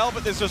as well,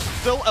 but there's just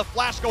still a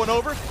flash going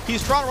over.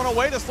 He's trying to run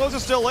away. The slows are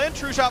still in.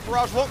 True Shot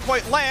Barrage won't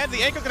quite land.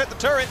 The anchor's going to hit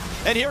the turret,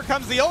 and here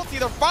comes the ulti.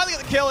 They're finally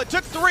get the kill. It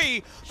took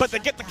 3, but they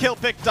get the kill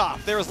picked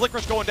off. There is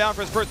Licorice going down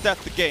for his first death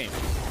of the game.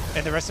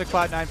 And the rest of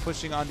Cloud9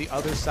 pushing on the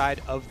other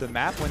side of the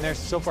map. When they're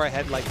so far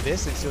ahead like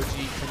this and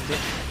CLG commit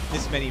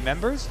this many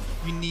members,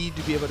 you need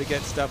to be able to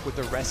get stuff with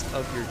the rest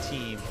of your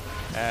team.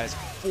 As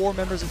 4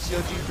 members of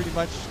CLG pretty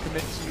much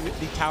commit to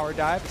the tower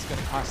dive, it's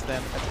going to cost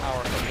them a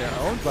tower of their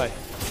own, but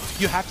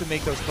you have to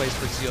make those plays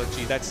for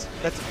CLG. That's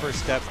the first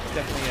step.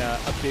 Definitely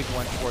a big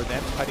one for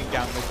them, cutting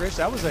down Licorice.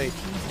 That was a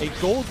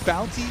gold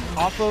bounty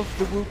off of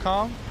the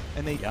Wukong,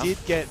 and they did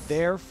get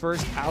their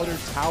first outer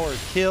tower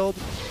killed.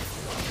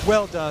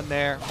 Well done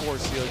there for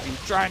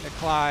CLG, trying to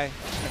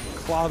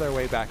claw their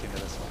way back into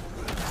this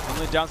one.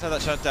 Only downside of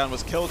that shutdown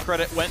was kill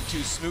credit went to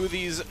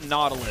Smoothie's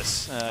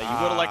Nautilus. You would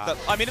have liked that.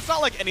 I mean, it's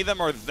not like any of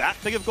them are that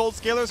big of gold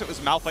scalers. It was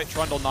Malphite,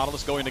 Trundle,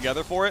 Nautilus going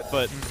together for it,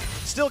 but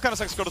still kind of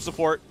sucks to go to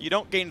support. You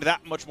don't gain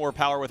that much more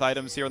power with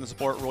items here in the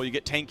support role. You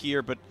get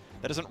tankier, but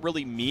that doesn't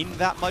really mean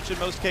that much in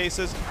most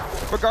cases.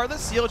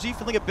 Regardless, CLG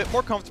feeling a bit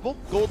more comfortable.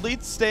 Gold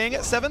lead staying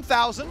at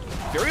 7,000.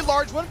 Very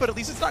large one, but at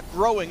least it's not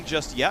growing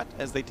just yet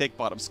as they take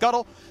bottom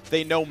scuttle.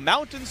 They know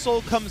Mountain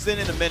Soul comes in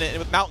a minute, and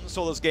with Mountain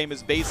Soul, this game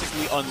is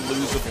basically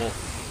unlosable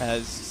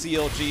as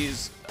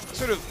CLG's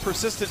sort of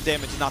persistent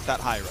damage is not that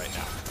high right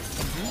now.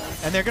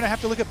 And they're going to have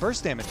to look at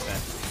burst damage then.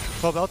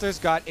 Pobelter's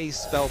got a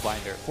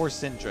Spellbinder for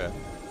Syndra.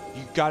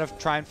 You got to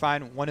try and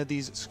find one of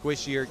these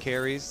squishier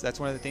carries. That's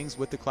one of the things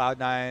with the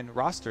Cloud9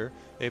 roster.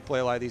 They play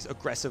a lot of these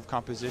aggressive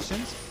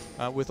compositions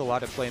with a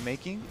lot of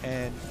playmaking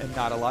and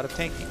not a lot of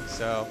tanking.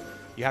 So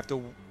you have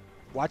to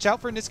watch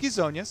out for Nisqy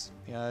Zhonya's.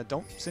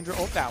 Don't Syndra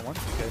ult that one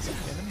because you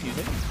can immune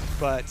it.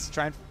 But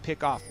try and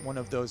pick off one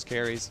of those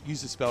carries.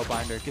 Use the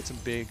Spellbinder, get some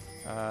big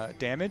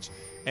damage,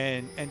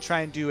 and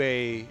try and do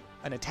an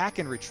attack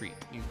and retreat.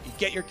 You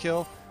get your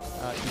kill,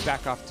 you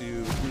back off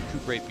to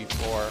recuperate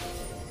before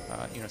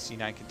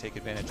C9 can take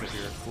advantage of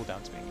your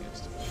cooldowns being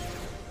used.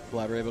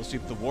 Blaber able to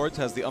sweep the wards,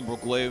 has the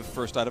Umbral Glaive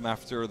first item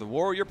after the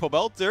Warrior.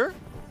 Pobelter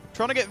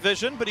trying to get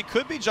vision, but he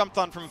could be jumped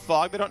on from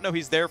Fog. They don't know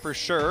he's there for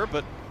sure,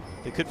 but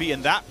they could be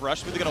in that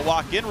rush. Smoothie going to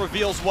walk in,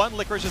 reveals one.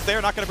 Licorice is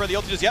there, not going to burn the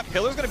ulti just yet.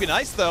 Pillar's going to be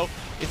nice, though.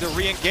 It's a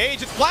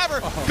re-engage. It's Blaber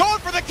going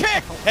for the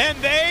kick, and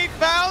they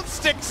found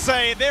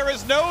Stixxay. There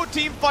is no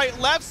team fight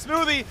left.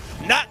 Smoothie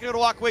not going to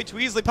walk away too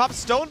easily. Pops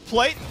stone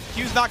plate.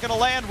 Q's not going to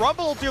land.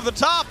 Rumble through the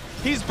top.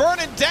 He's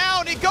burning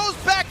down. He goes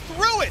back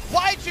through it.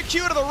 Wide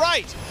Q to the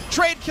right.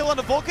 Trade kill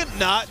onto Vulcan?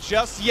 Not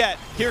just yet.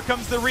 Here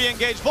comes the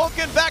re-engage.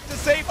 Vulcan back to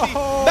safety.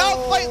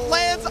 Malphite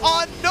lands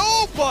on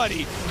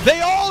nobody.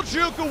 They all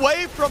juke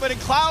away from it,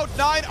 and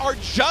Cloud9 are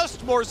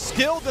just more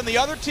skilled than the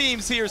other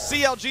teams here.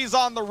 CLG's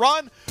on the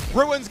run.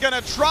 Ruin's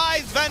gonna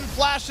try. Zven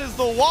flashes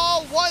the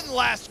wall. One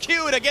last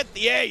Q to get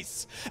the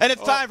ace. And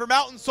it's time for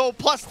Mountain Soul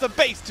plus the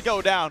base to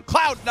go down.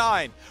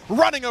 Cloud9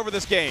 running over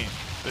this game.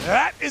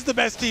 That is the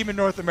best team in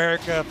North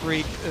America,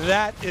 Freak.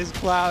 That is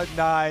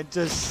Cloud9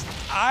 just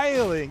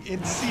styling in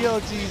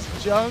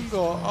CLG's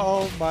jungle.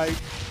 Oh my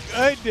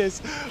goodness.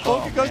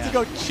 Vulcan goes to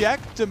go check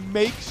to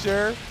make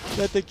sure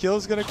that the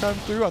kill's going to come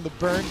through on the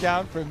burn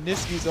down from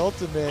Nisqy's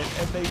ultimate,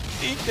 and they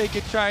think they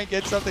could try and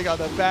get something on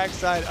the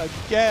backside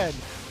again.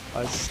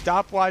 A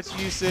stopwatch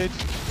usage.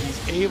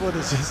 He's able to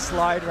just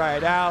slide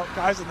right out.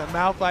 Guys on the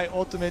Malphite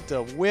ultimate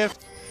to whiff.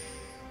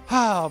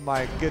 Oh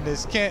my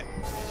goodness.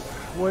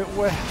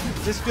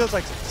 This feels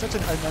like such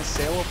an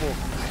unassailable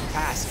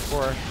task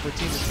for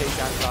teams to take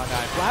down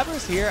Cloud9.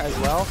 Blaber's here as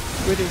well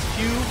with his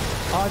Q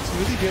on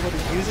Smoothie, be able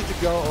to use it to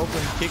go over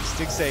and kick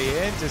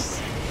Stixxay in. Just,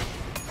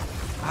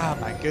 oh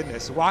my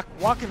goodness,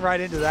 walking right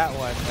into that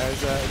one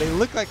as they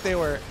looked like they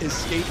were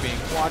escaping,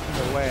 walking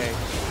away.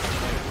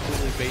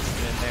 Wiggily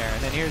basing in there.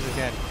 And then here's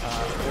again,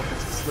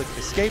 Vulcan's slick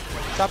escape.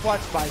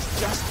 Stopwatch buys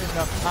just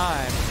enough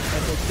time,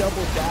 and the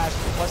double dash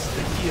plus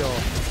the heal.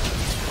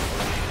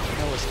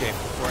 No escape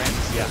before any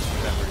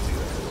members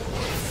either.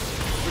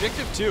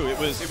 Predictive too. It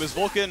was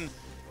Vulcan.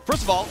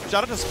 First of all,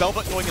 shout out to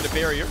Spellbook going into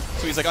barrier,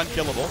 so he's like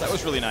unkillable. That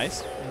was really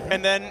nice.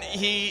 And then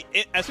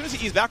as soon as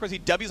he eased backwards, he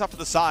W's off to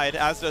the side,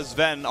 as does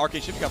Zven,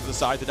 arcade shifting off to the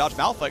side to dodge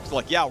Malphite. So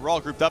like, yeah, we're all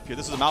grouped up here.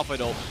 This is a Malphite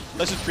ult.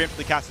 Let's just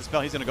preemptively cast the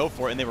spell. He's gonna go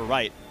for it, and they were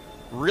right.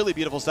 Really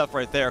beautiful stuff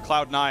right there.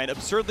 Cloud9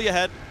 absurdly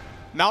ahead.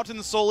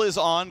 Mountain Soul is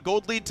on.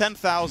 Gold lead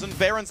 10,000.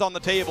 Baron's on the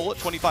table at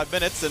 25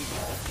 minutes, and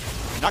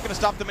not gonna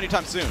stop them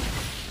anytime soon.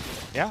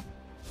 Yeah.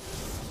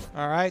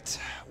 All right,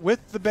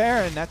 with the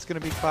Baron, that's going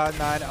to be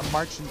Cloud9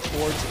 marching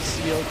towards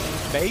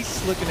CLG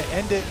base, looking to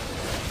end it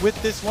with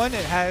this one.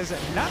 It has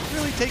not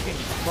really taken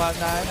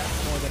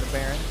Cloud9 more than a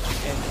Baron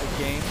in the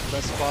game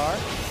thus far.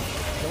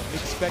 Don't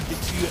expect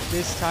it to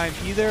this time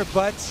either,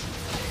 but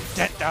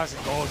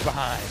 10,000 gold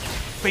behind,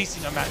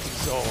 facing a Mountain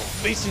Soul,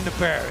 facing the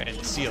Baron.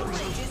 CLG will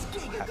have to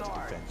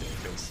defend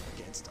their base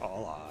against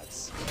all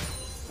odds.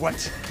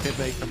 What did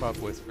they come up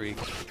with, Freak?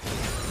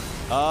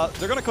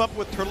 They're going to come up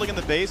with turtling in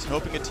the base and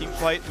hoping a team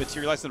fight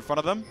materializes in front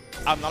of them.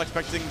 I'm not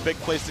expecting big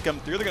plays to come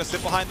through. They're going to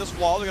sit behind this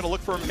wall. They're going to look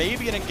for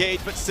maybe an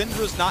engage, but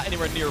Syndra's not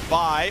anywhere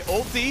nearby.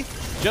 Ulti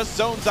just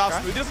zones off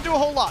Smoothie. Doesn't do a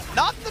whole lot.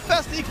 Not the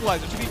best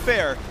equalizer, to be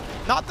fair.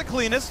 Not the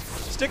cleanest.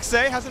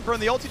 Stixxay hasn't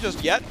burned the ulti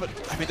just yet, but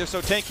I mean, they're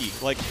so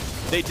tanky. Like,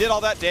 they did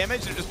all that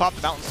damage and it just popped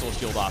the Mountain Soul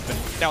shield off,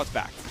 and now it's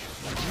back.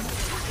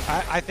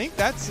 I think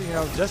that's, you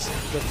know, just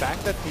the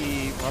fact that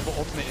the Rumble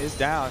Ultimate is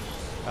down.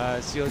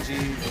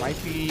 CLG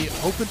might be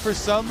hoping for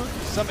some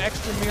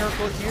extra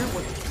miracle here.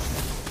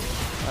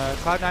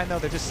 Cloud9, though,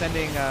 they're just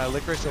sending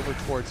Licorice over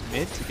towards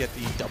mid to get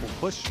the double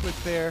push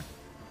with their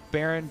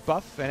Baron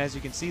buff. And as you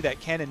can see, that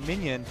cannon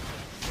minion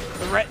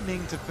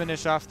threatening to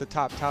finish off the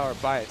top tower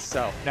by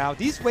itself. Now,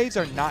 these waves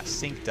are not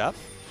synced up.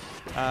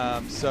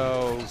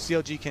 So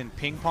CLG can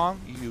ping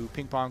pong. You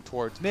ping pong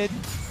towards mid,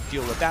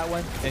 deal with that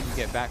one. Then you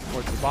get back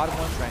towards the bottom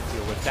one, try and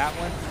deal with that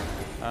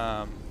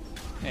one.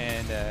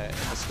 And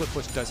the split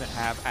push doesn't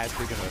have as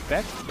big of an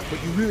effect,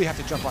 but you really have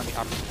to jump on the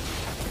opportunity.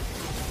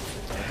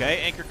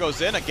 Okay, Anchor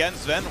goes in. Again,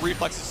 Zven,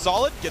 reflex is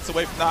solid, gets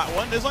away from that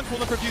one. Is on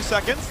cooldown for a few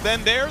seconds.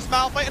 Then there's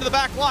Malphite into the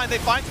back line. They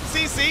find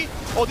some CC.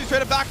 Ulti's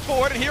traded back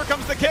forward, and here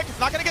comes the kick. It's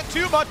not going to get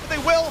too much, but they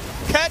will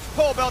catch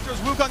Pobelter as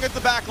Wukong gets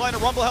the back line,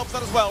 and Rumble helps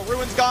out as well.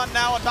 Ruin's gone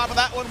now. On top of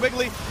that one,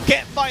 Wiggily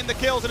can't find the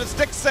kills, and it's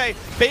Stixxay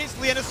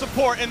basically in his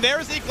support. And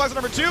there's Equalizer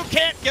number 2.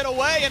 Can't get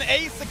away, and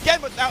Ace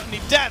again without any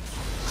death.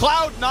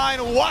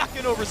 Cloud9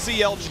 walking over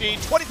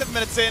CLG. 27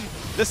 minutes in,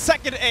 the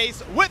second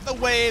ace with the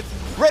wave,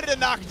 ready to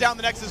knock down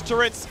the Nexus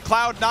turrets.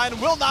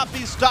 Cloud9 will not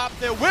be stopped.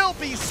 There will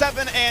be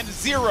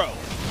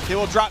 7-0. They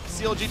will drop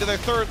CLG to their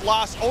third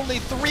loss. Only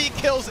 3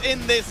 kills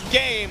in this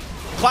game.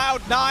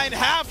 Cloud9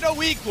 have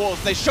no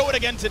equals. They show it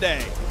again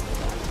today.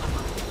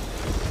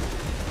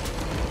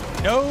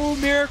 No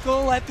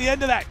miracle at the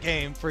end of that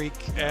game, Freak.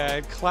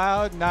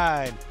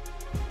 Cloud9.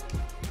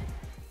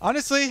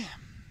 Honestly,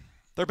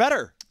 they're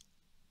better.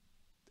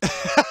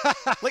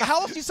 Like,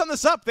 how else do you sum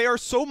this up? They are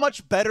so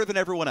much better than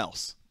everyone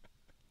else.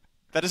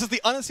 That is just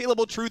the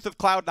unassailable truth of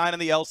Cloud9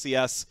 and the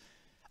LCS.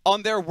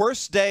 On their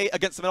worst day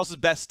against someone else's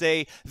best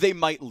day, they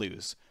might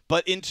lose.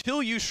 But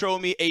until you show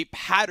me a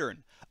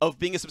pattern of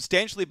being a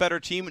substantially better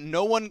team,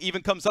 no one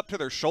even comes up to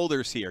their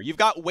shoulders here. You've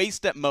got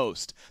waste at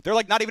most. They're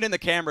like not even in the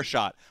camera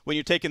shot when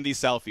you're taking these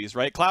selfies,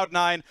 right?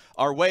 Cloud9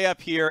 are way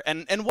up here,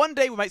 and one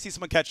day we might see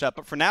someone catch up.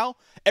 But for now,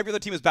 every other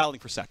team is battling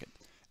for second.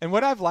 And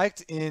what I've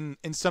liked in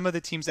some of the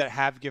teams that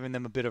have given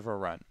them a bit of a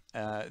run,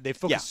 they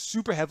focus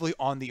super heavily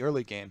on the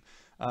early game.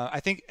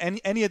 I think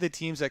any of the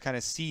teams that kind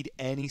of cede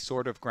any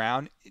sort of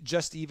ground,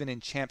 just even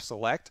in Champ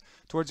Select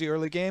towards the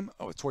early game,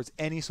 or towards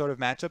any sort of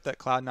matchup that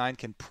Cloud9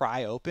 can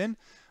pry open,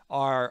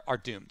 are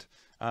doomed.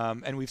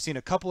 And we've seen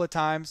a couple of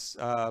times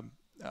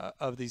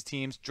of these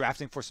teams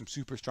drafting for some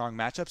super strong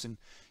matchups and,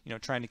 you know,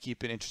 trying to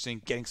keep it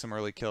interesting, getting some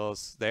early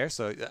kills there.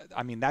 So,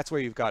 I mean, that's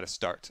where you've got to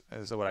start,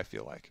 is what I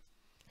feel like.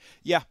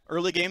 Yeah,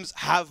 early games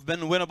have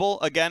been winnable.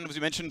 Again, as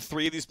we mentioned,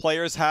 3 of these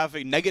players have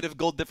a negative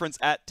gold difference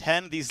at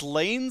 10. These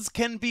lanes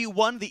can be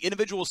won. The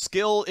individual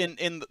skill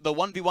in the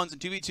 1v1s and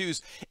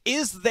 2v2s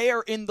is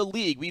there in the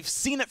league. We've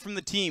seen it from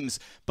the teams,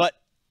 but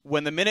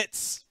when the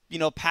minutes, you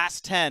know,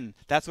 past 10,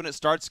 that's when it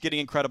starts getting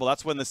incredible.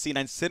 That's when the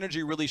C9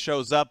 synergy really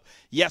shows up.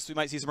 Yes, we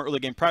might see some early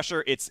game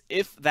pressure. It's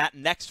if that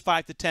next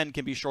 5 to 10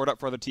 can be shored up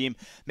for the team,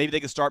 maybe they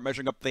can start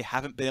measuring up. They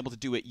haven't been able to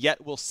do it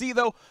yet. We'll see,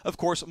 though. Of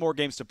course, more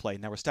games to play.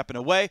 Now we're stepping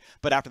away,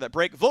 but after that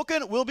break,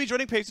 Vulcan will be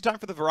joining Pacey Time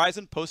for the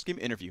Verizon post-game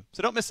interview,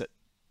 so don't miss it.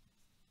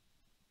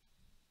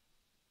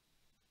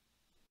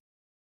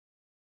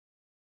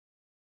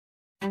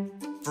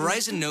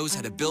 Verizon knows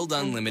how to build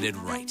unlimited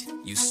right.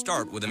 You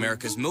start with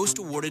America's most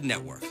awarded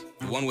network,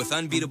 the one with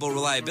unbeatable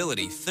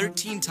reliability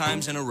 13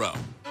 times in a row.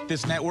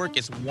 This network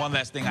is one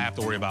less thing I have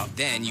to worry about.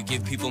 Then you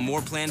give people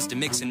more plans to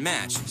mix and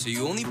match, so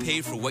you only pay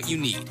for what you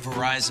need.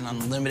 Verizon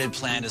Unlimited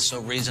plan is so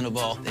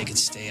reasonable, they could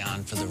stay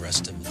on for the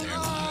rest of their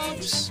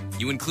lives.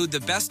 You include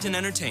the best in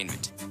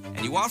entertainment,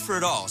 and you offer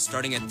it all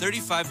starting at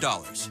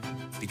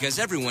 $35. Because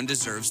everyone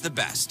deserves the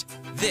best.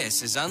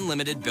 This is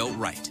unlimited built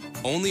right.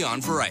 Only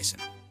on Verizon.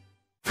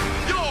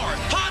 Your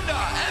Honda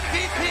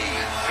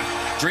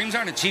MVP! Dreams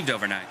aren't achieved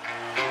overnight.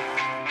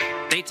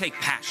 They take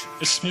passion.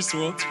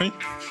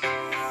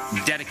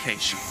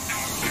 Dedication.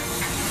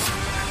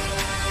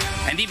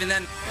 And even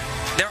then,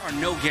 there are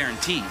no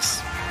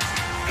guarantees.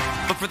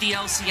 But for the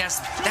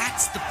LCS,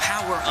 that's the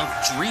power of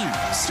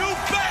dreams. Too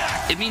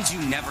bad! It means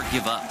you never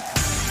give up.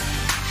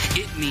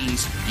 It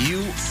means you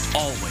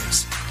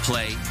always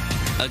play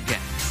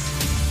again.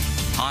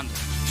 Honda,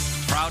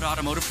 proud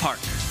automotive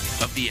partner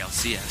of the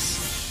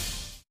LCS.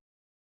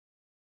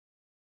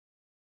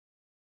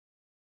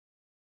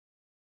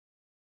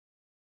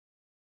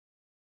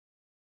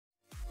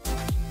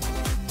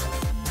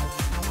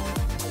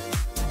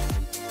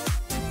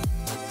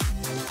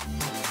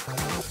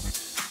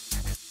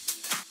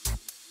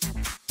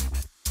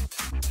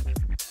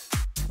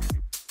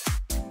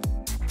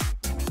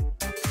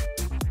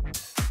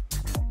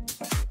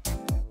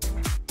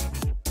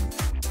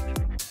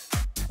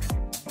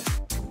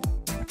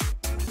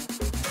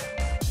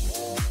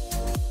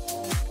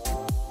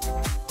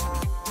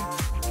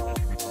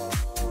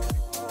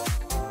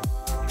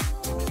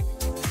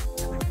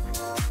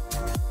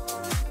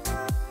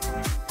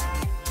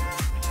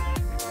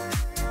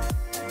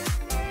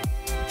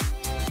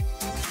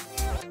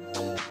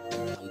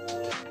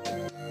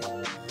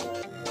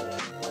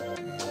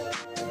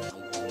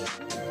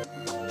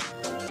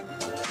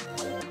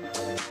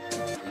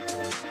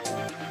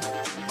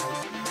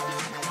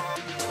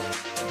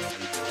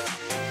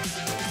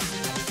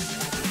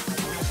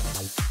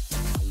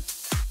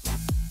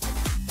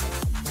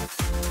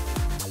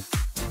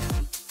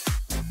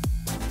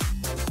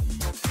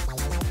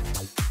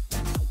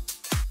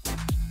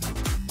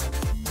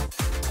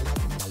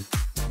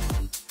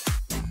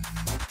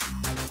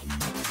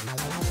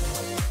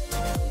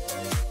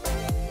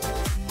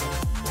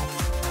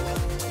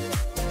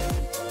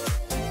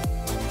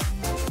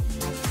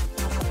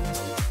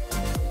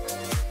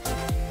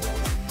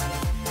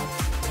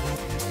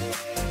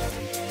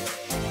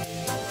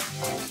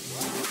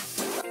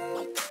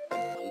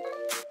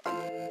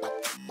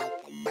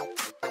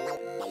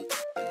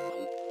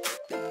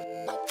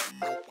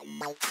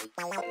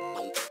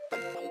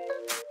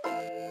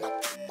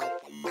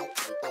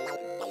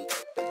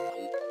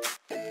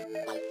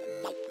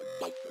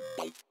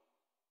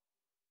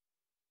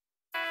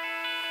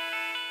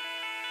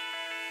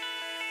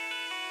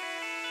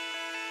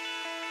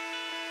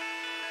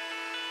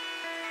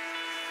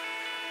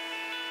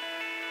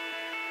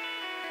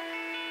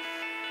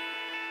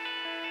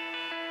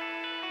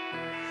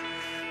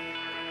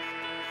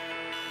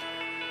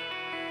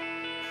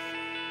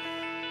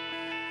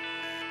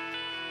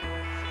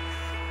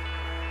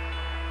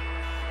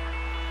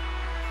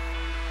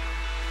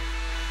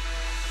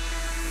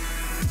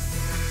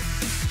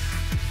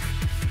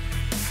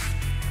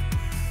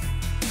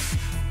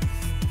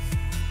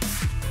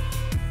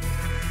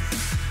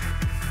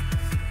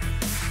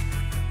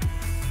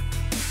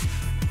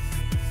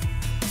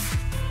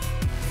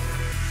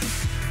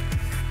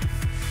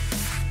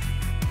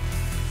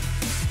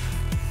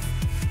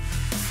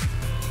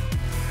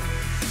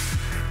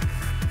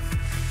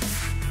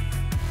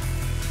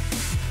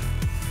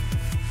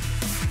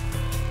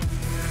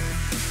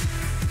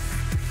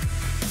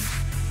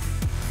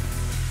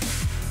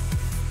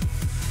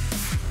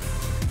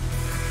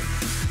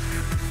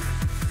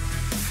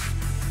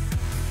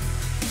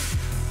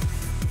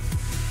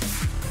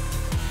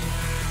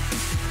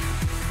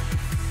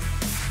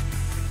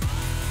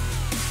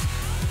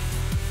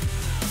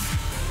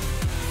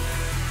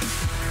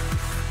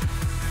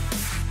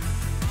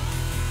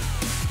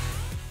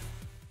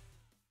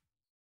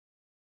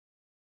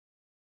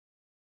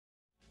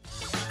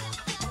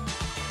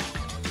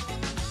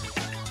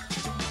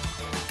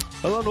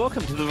 Hello and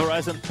welcome to the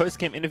Verizon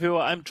post-game interview.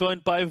 I'm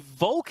joined by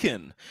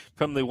Vulcan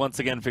from the once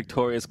again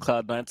victorious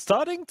Cloud9.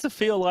 Starting to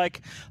feel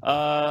like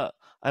I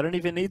don't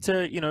even need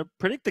to,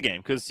 predict the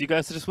game because you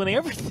guys are just winning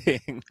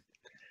everything.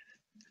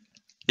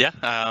 Yeah,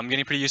 I'm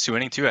getting pretty used to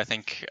winning too. I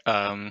think,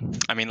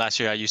 last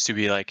year I used to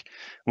be like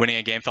winning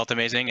a game felt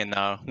amazing, and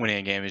now winning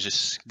a game is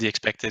just the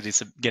expected.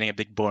 It's getting a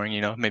bit boring,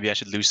 Maybe I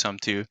should lose some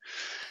to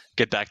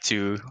get back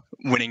to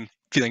winning,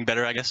 feeling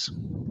better, I guess.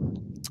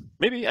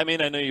 Maybe. I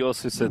know you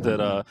also said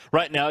that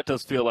right now it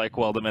does feel like,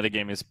 while the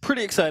metagame is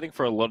pretty exciting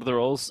for a lot of the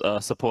roles,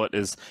 support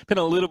has been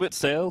a little bit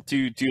stale.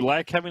 Do you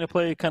like having to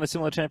play kind of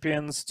similar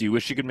champions? Do you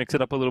wish you could mix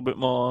it up a little bit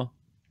more?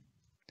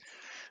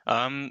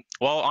 Well,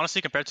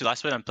 honestly, compared to last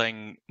split, I'm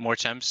playing more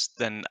champs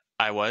than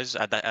I was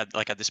at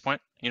this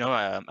point.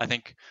 I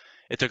think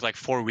it took like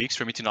 4 weeks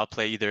for me to not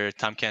play either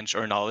Tamkench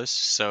or Nautilus,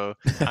 so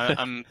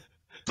I'm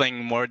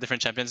playing more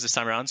different champions this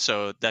time around,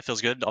 so that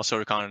feels good.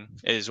 Also, Rakan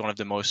is one of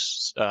the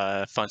most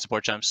fun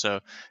support champs, so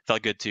it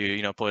felt good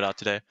to pull it out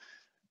today.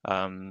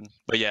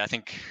 But yeah, I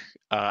think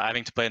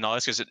having to play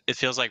Nautilus, because it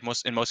feels like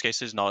in most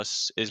cases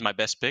Nautilus is my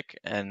best pick,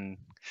 and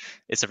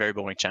it's a very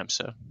boring champ,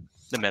 so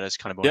the meta is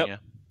kind of boring. Yep.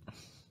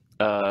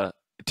 Yeah.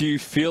 do you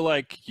feel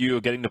like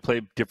you're getting to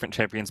play different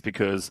champions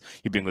because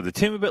you've been with the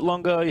team a bit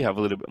longer, you have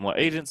a little bit more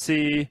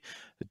agency?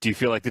 Do you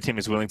feel like the team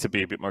is willing to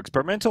be a bit more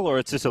experimental, or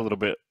it's just a little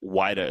bit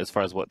wider as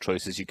far as what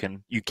choices you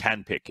can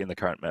pick in the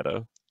current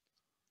meta?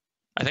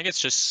 I think it's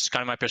just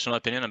kind of my personal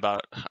opinion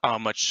about how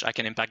much I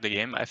can impact the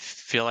game. I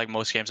feel like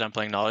most games I'm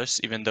playing Nautilus,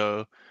 even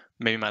though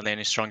maybe my lane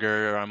is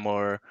stronger or I'm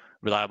more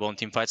reliable in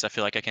team fights, I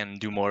feel like I can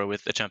do more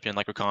with a champion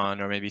like Rakan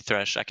or maybe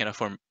Thresh. I can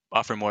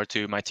offer more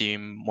to my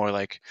team, more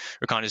like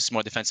Rakan is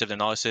more defensive than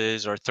Nautilus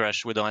is, or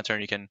Thresh with the Lantern,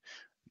 you can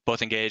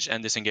both engage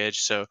and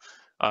disengage. So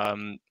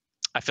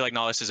I feel like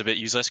Nautilus is a bit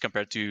useless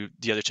compared to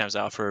the other champs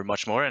that offer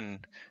much more,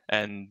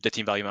 and the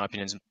team value my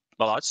opinions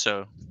a lot.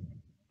 So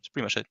that's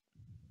pretty much it.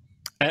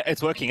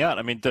 It's working out.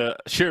 I mean, the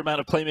sheer amount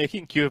of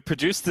playmaking you have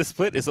produced this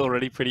split is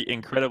already pretty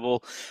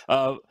incredible.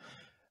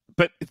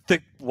 But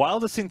the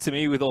wildest thing to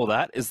me with all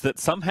that is that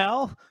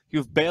somehow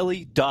you've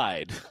barely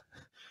died.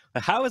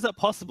 How is that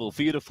possible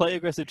for you to play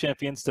aggressive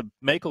champions, to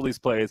make all these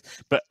plays,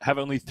 but have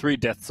only 3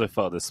 deaths so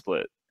far this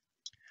split?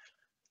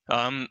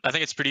 I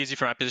think it's pretty easy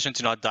for my position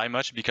to not die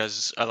much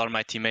because a lot of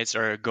my teammates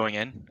are going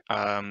in.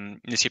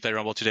 Nisqy played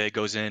Rumble today,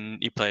 goes in.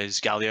 He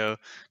plays Galio,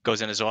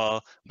 goes in as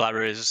well.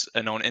 Blaber is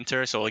a known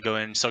inter, so he'll go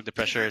in, soak the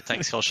pressure,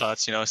 tank skill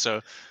shots, you know.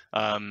 So,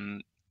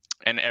 and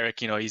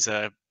Eric, you know, he's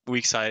a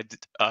weak side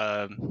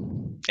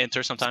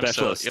inter sometimes.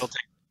 Specialist. So he'll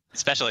take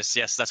specialist.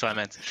 Yes, that's what I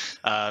meant.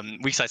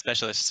 Weak side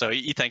specialist. So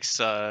he tanks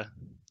the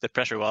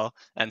pressure well,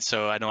 and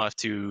so I don't have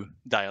to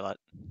die a lot.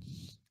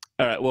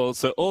 All right, well,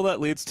 so all that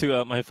leads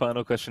to my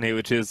final question here,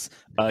 which is,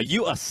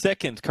 you are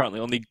second currently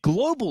on the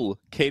global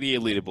KDA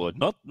leaderboard,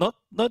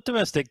 not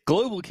domestic,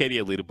 global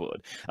KDA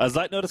leaderboard.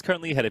 Zeitnot is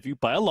currently ahead of you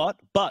by a lot,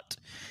 but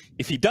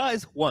if he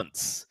dies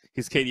once,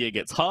 his KDA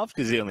gets halved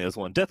because he only has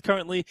 1 death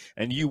currently,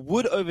 and you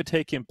would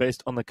overtake him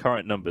based on the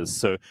current numbers.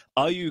 So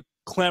are you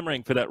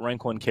clamoring for that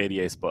rank 1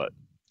 KDA spot?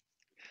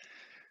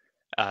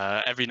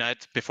 Every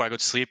night before I go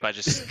to sleep, I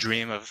just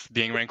dream of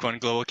being rank 1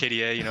 global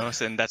KDA, you know,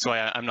 and that's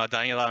why I'm not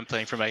dying a lot. I'm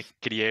playing for my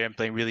KDA. I'm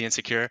playing really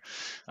insecure.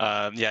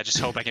 Yeah, just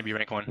hope I can be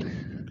rank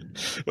 1.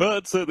 Well,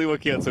 it's certainly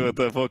working out so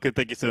well. Vulcan,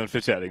 thank you so much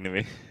for chatting to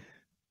me.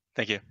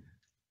 Thank you.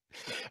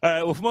 All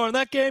right, well, for more on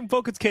that game,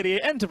 Vulcan's KDA,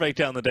 and to break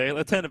down the day,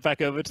 let's hand it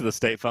back over to the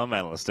State Farm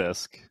Analyst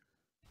Desk.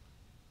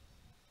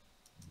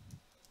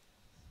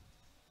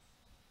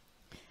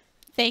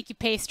 Thank you,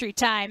 Pastry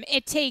Time.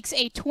 It takes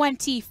a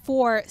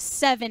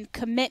 24/7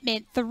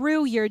 commitment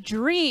through your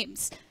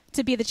dreams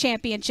to be the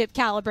championship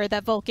caliber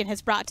that Vulcan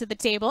has brought to the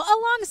table,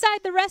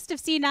 alongside the rest of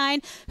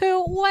C9,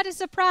 who, what a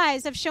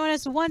surprise, have shown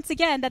us once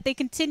again that they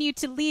continue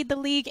to lead the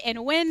league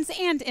in wins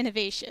and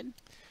innovation.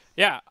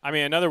 Yeah, I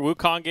mean, another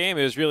Wukong game.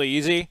 It was really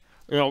easy.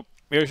 You know,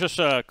 it was just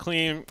a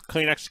clean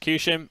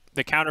execution.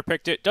 They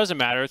counterpicked it. Doesn't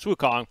matter. It's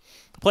Wukong.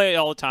 Play it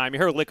all the time.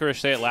 You heard Licorice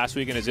say it last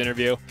week in his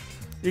interview.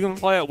 You can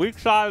play it weak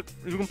side.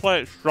 You can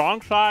play it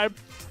strong side.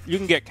 You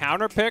can get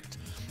counterpicked.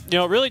 You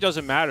know, it really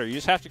doesn't matter. You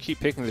just have to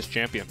keep picking this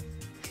champion.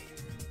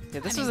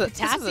 Yeah, this was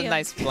a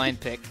nice blind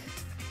pick.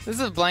 This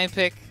is a blind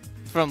pick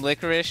from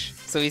Licorice,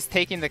 so he's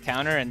taking the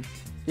counter, and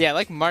yeah,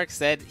 like Mark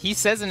said, he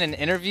says in an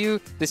interview,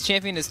 this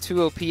champion is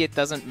too OP, it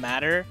doesn't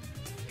matter.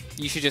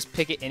 You should just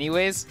pick it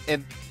anyways,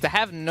 and to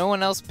have no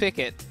one else pick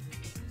it,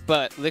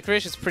 but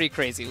Licorice is pretty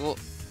crazy. Well,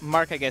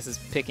 Mark, I guess, is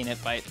picking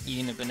it by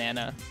eating a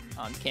banana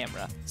on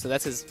camera, so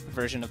that's his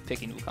version of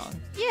picking Wukong.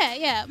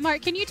 Yeah.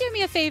 Mark, can you do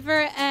me a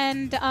favor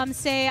and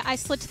say, I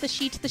slit the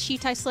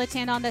sheet I slit,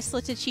 and on the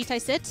slitted sheet I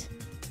sit?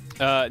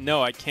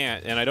 No, I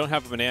can't, and I don't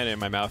have a banana in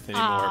my mouth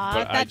anymore.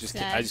 But I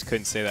just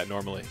couldn't say that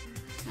normally.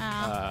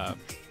 But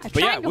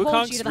yeah,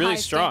 Wukong's really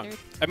strong. Standard.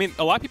 I mean,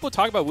 a lot of people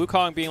talk about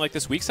Wukong being like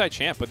this weak side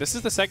champ, but this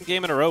is the second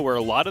game in a row where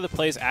a lot of the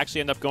plays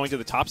actually end up going to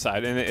the top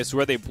side, and it's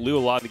where they blew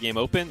a lot of the game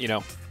open. You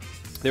know,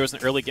 there was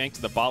an early gank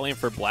to the bot lane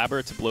for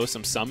Blaber to blow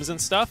some sums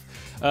and stuff,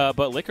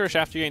 but Licorice,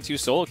 after getting 2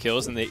 solo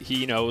kills, and he,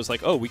 you know, was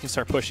like, oh, we can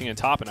start pushing in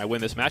top, and I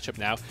win this matchup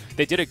now.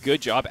 They did a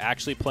good job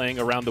actually playing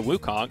around the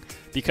Wukong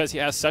because he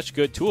has such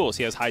good tools.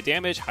 He has high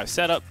damage, high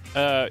setup,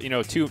 you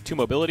know, two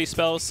mobility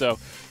spells, so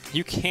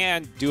you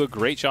can do a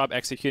great job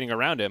executing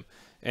around him,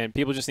 and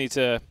people just need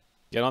to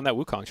get on that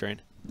Wukong train.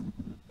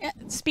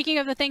 Speaking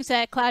of the things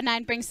that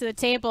Cloud9 brings to the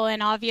table,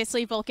 and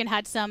obviously Vulcan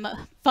had some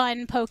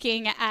fun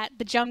poking at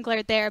the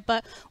jungler there,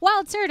 but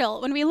Wild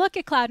Turtle, when we look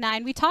at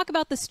Cloud9, we talk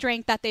about the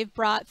strength that they've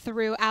brought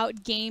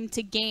throughout game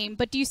to game,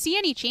 but do you see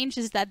any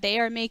changes that they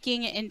are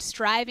making in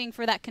striving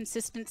for that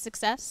consistent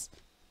success?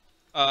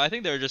 I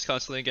think they're just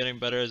constantly getting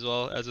better as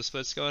well as the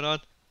split's going on.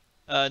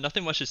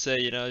 Nothing much to say,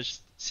 you know,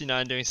 just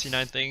C9 doing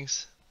C9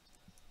 things.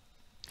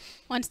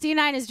 When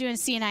C9 is doing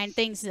C9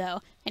 things,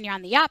 though, and you're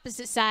on the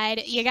opposite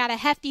side, you got a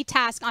hefty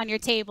task on your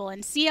table.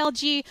 And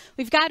CLG,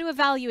 we've got to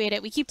evaluate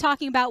it. We keep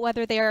talking about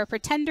whether they are a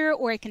pretender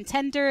or a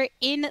contender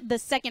in the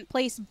second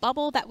place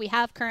bubble that we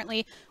have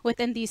currently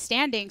within these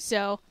standings.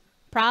 So,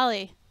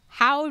 Prolly,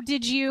 how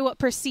did you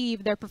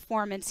perceive their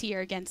performance here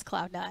against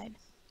Cloud9?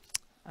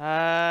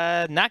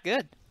 Not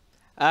good.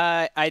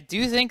 I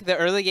do think the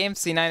early game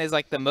C9 is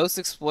like the most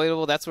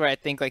exploitable. That's where I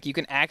think like you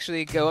can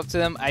actually go up to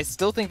them. I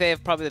still think they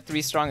have probably the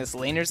 3 strongest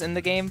laners in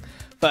the game,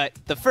 But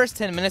the first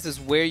 10 minutes is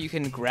where you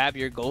can grab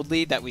your gold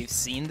lead that we've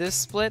seen this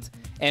split,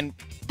 and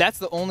that's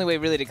the only way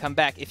really to come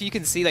back. If you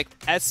can see, like,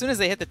 as soon as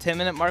they hit the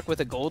 10-minute mark with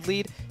a gold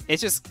lead,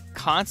 it's just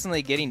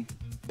constantly getting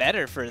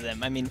better for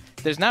them. I mean,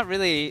 there's not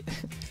really...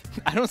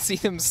 I don't see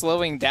them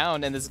slowing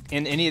down in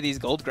any of these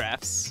gold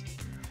graphs.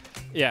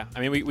 Yeah, I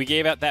mean, we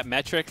gave out that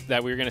metric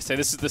that we were going to say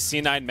this is the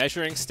C9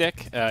 measuring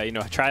stick. You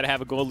know, try to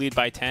have a gold lead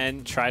by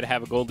 10, try to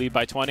have a gold lead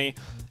by 20.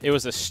 It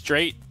was a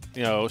straight,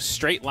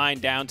 straight line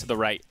down to the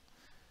right.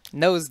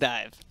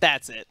 Nosedive.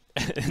 That's it.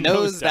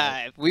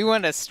 Nosedive. We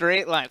want a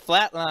straight line,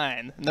 flat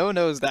line. No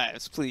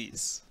nosedives,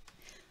 please.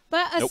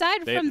 But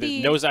aside from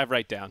the nosedive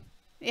right down.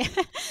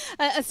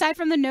 Aside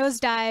from the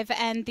nosedive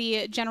and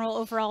the general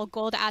overall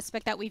gold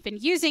aspect that we've been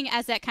using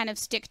as that kind of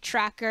stick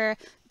tracker,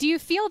 do you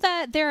feel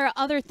that there are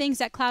other things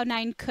that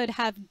Cloud9 could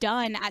have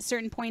done at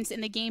certain points in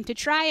the game to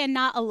try and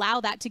not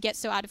allow that to get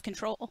so out of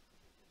control?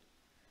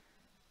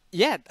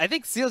 Yeah, I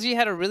think CLG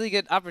had a really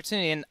good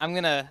opportunity, and I'm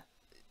going to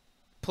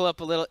pull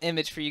up a little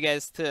image for you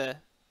guys to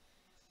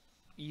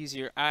use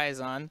your eyes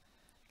on.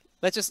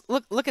 Let's just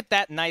look at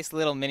that nice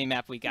little mini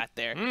map we got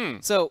there.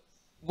 So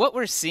what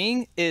we're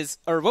seeing is,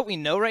 or what we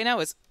know right now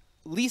is,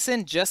 Lee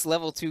Sin just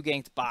level 2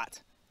 ganked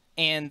bot.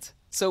 And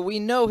so we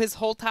know his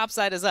whole top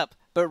side is up.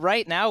 But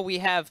right now we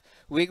have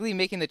Wiggily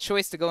making the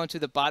choice to go into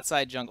the bot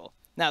side jungle.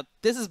 Now,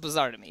 this is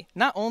bizarre to me.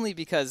 Not only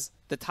because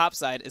the top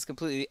side is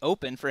completely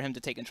open for him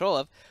to take control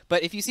of,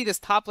 but if you see this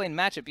top lane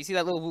matchup, you see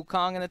that little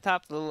Wukong in the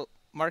top, the little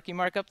marky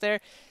mark up there,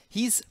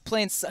 he's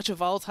playing such a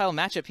volatile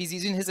matchup. He's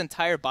using his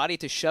entire body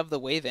to shove the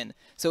wave in.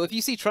 So if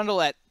you see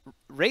Trundle at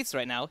race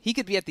right now, he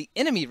could be at the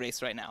enemy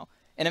race right now.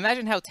 And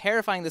imagine how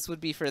terrifying this would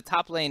be for the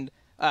top lane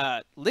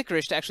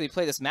Licorice to actually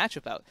play this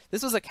matchup out.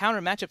 This was a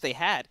counter matchup they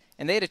had,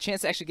 and they had a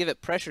chance to actually give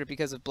it pressure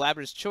because of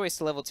Blaber's choice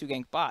to level 2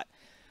 gank bot.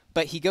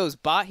 But he goes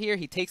bot here,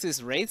 he takes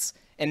his wraiths,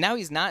 and now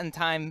he's not in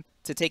time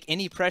to take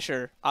any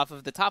pressure off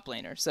of the top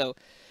laner. So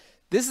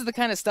this is the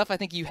kind of stuff I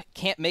think you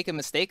can't make a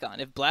mistake on.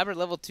 If Blaber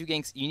level 2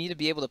 ganks, you need to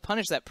be able to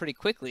punish that pretty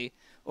quickly,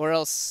 or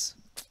else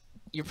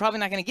you're probably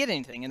not going to get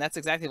anything. And that's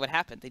exactly what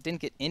happened. They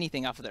didn't get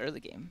anything off of the early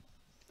game.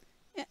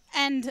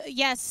 And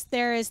yes,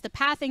 there is the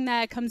pathing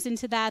that comes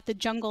into that, the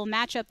jungle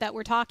matchup that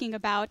we're talking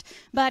about.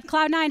 But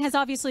Cloud9 has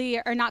obviously,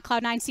 or not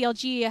Cloud9,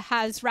 CLG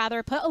has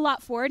rather put a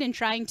lot forward in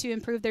trying to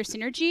improve their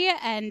synergy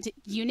and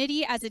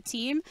unity as a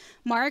team.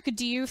 Mark,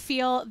 do you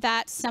feel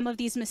that some of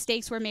these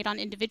mistakes were made on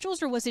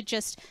individuals, or was it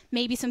just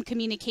maybe some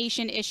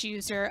communication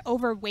issues or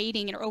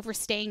overweighting or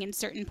overstaying in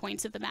certain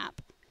points of the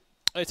map?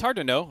 It's hard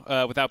to know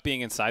without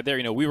being inside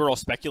there. We were all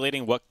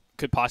speculating what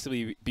could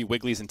possibly be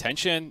Wigglily's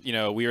intention.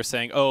 We were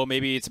saying, oh,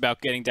 maybe it's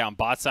about getting down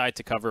bot side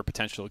to cover a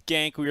potential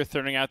gank we were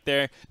throwing out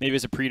there. Maybe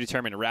it's a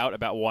predetermined route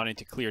about wanting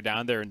to clear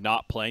down there and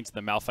not playing to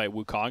the Malphite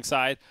Wukong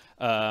side.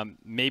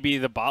 Maybe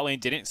the bot lane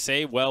didn't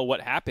say, well,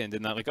 what happened?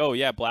 And not like, oh,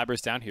 yeah,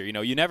 Blaber's down here.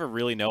 You never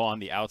really know on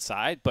the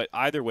outside. But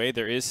either way,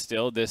 there is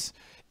still this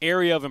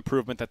area of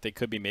improvement that they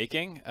could be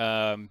making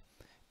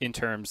in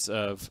terms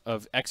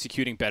of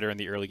executing better in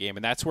the early game.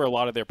 And that's where a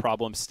lot of their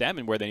problems stem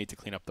and where they need to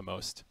clean up the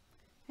most.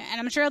 And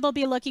I'm sure they'll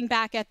be looking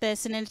back at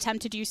this in an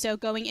attempt to do so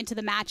going into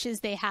the matches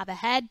they have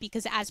ahead,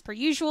 because as per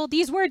usual,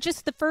 these were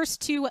just the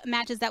first 2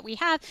 matches that we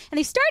have, and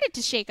they started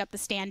to shake up the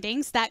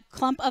standings. That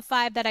clump of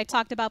 5 that I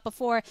talked about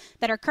before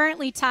that are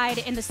currently tied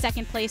in the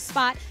 2nd place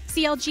spot,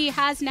 CLG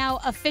has now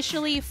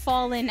officially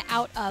fallen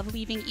out of,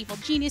 leaving Evil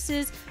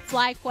Geniuses,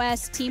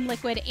 FlyQuest, Team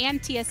Liquid,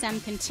 and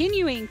TSM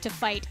continuing to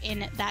fight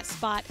in that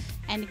spot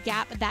and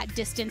gap that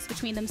distance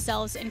between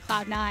themselves and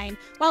Cloud9,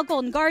 while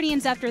Golden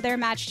Guardians, after their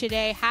match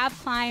today, have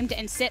climbed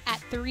and sit at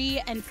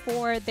 3 and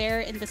 4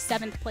 there in the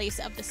 7th place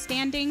of the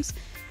standings.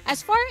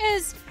 As far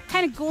as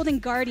kind of Golden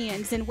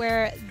Guardians and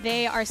where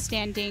they are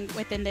standing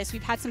within this,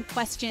 we've had some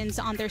questions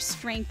on their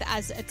strength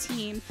as a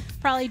team.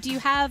 Probably, do you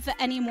have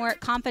any more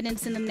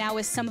confidence in them now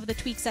with some of the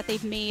tweaks that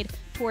they've made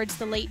towards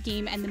the late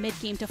game and the mid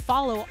game to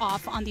follow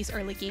off on these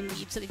early game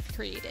leads that they've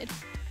created?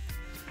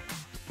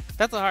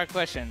 That's a hard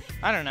question.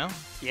 I don't know.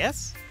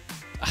 Yes?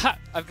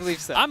 I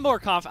believe so. I'm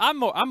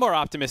more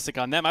optimistic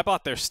on them. I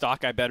bought their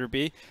stock. I better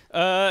be.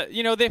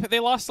 They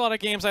lost a lot of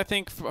games, I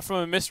think, from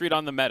a misread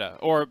on the meta,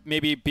 or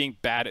maybe being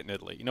bad at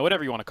Nidalee.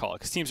 Whatever you want to call it,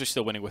 because teams are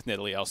still winning with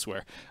Nidalee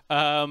elsewhere.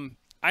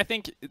 I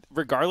think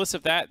regardless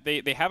of that,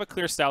 they have a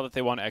clear style that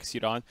they want to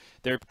execute on.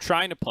 They're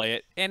trying to play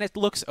it, and it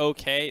looks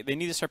okay. They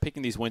need to start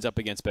picking these wins up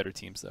against better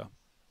teams, though.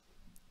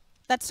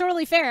 That's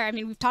totally fair. I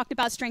mean, we've talked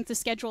about strength of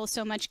schedule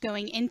so much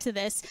going into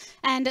this,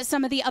 and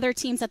some of the other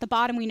teams at the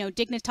bottom, we know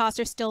Dignitas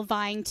are still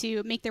vying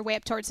to make their way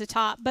up towards the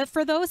top. But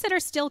for those that are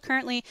still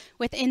currently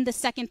within the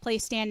 2nd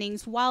place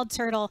standings, Wild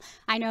Turtle,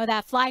 I know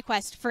that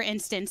FlyQuest, for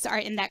instance, are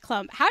in that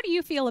clump. How do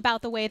you feel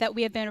about the way that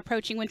we have been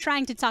approaching when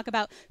trying to talk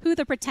about who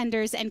the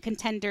pretenders and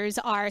contenders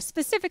are,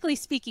 specifically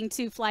speaking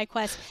to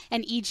FlyQuest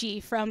and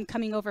EG from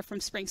coming over from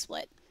Spring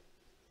Split?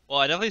 Well,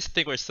 I definitely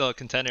think we're still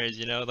contenders,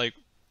 like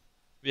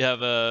we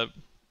have a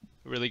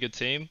really good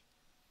team,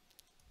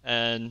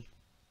 and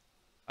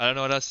I don't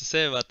know what else to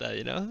say about that,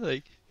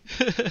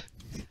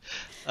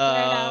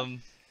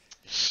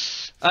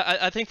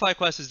 I think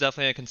FlyQuest is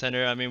definitely a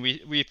contender. I mean,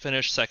 we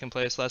finished second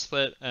place last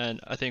split,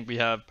 and I think we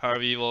have Power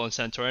of Evil and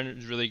Santorin, which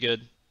is really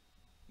good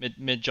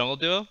mid jungle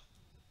duo.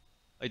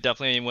 Like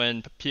definitely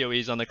when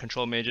PoE's on the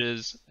control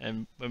mages,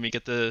 and when we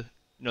get the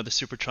the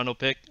super Trundle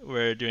pick,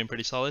 we're doing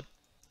pretty solid.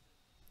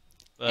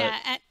 But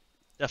yeah,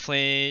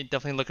 definitely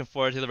looking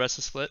forward to the rest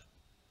of the split.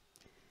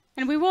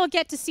 And we will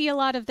get to see a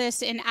lot of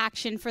this in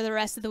action for the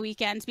rest of the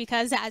weekends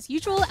because, as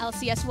usual,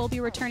 LCS will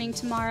be returning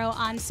tomorrow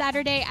on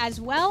Saturday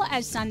as well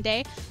as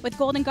Sunday, with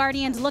Golden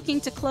Guardians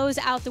looking to close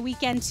out the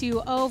weekend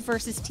 2-0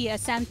 versus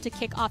TSM to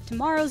kick off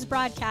tomorrow's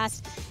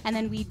broadcast. And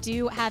then we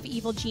do have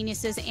Evil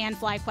Geniuses and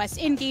FlyQuest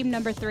in game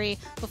number 3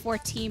 before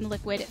Team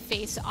Liquid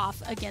face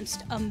off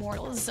against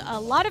Immortals. A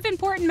lot of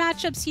important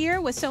matchups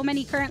here with so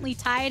many currently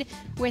tied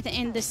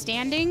within the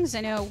standings.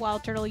 I know,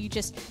 Wild Turtle, you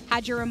just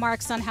had your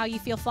remarks on how you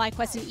feel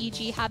FlyQuest and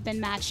EG have been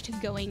matched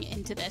going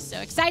into this. So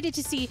excited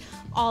to see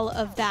all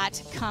of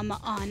that come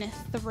on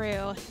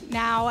through.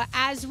 Now,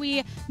 as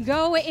we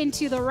go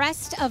into the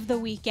rest of the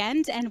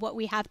weekend and what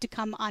we have to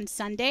come on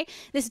Sunday,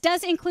 this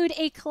does include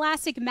a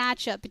classic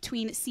matchup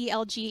between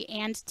CLG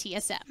and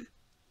TSM.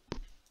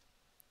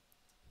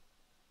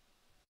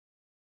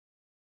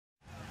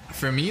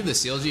 For me, the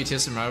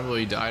CLG-TSM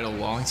rivalry died a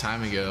long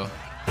time ago.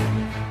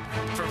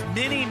 For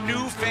many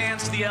new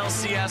fans to the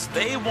LCS,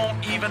 they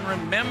won't even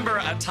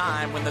remember a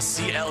time when the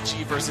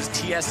CLG versus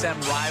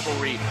TSM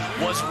rivalry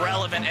was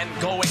relevant and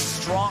going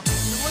strong.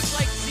 It looks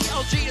like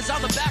CLG is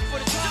on the back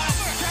foot. It's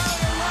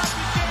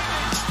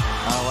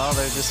oh, well,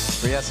 they're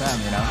just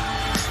 3SM, you know?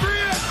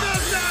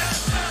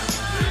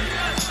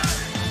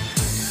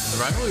 The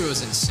rivalry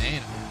was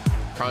insane.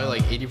 Probably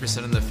like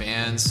 80% of the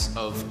fans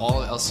of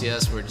all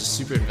LCS were just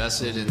super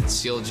invested in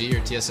CLG or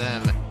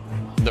TSM.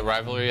 The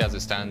rivalry as it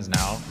stands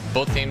now,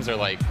 both teams are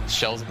like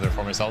shells of their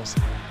former selves,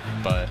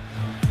 but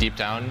deep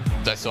down,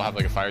 I still have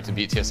like a fire to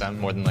beat TSM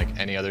more than like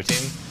any other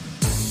team.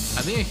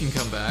 I think it can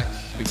come back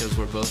because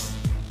we're both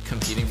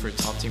competing for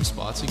top team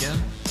spots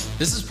again.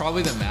 This is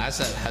probably the match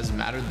that has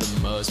mattered the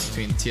most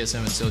between TSM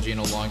and CLG in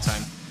a long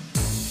time.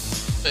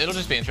 It'll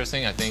just be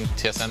interesting. I think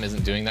TSM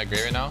isn't doing that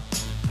great right now,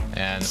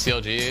 and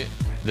CLG,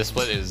 this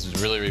split is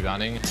really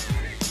rebounding.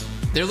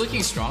 They're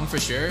looking strong for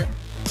sure.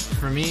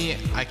 For me,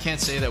 I can't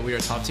say that we are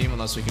top team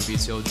unless we can beat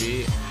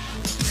CLG.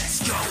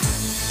 Let's go.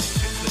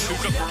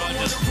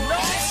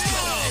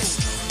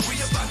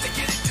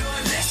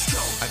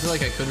 I feel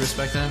like I could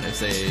respect them if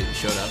they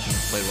showed up and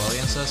played well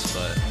against us,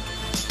 but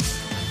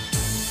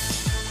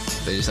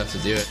they just have to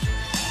do it.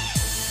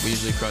 We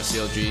usually crush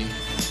CLG.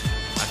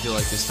 I feel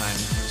like this time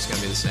it's going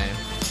to be the same.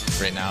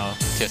 Right now,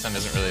 TSM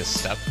isn't really a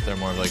step. They're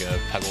more of like a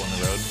pebble in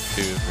the road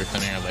to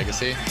reclaiming our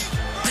legacy.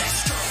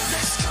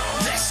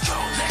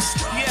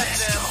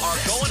 TSM are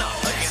going up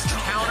against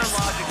Counter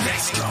Logic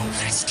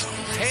Gaming.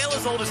 Tale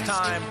as old as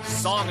time,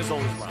 song as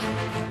old as love.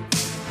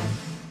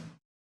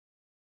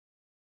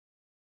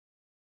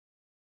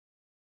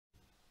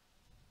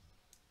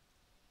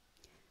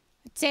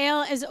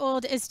 Tale as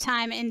old as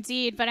time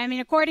indeed, but I mean,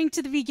 according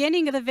to the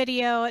beginning of the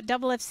video,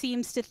 Double F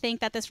seems to think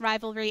that this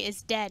rivalry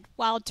is dead.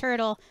 Wild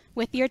Turtle,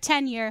 with your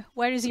tenure,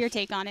 what is your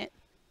take on it?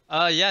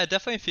 Yeah, it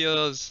definitely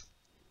feels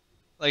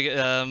like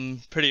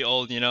pretty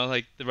old, you know,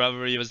 like the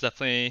rivalry was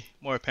definitely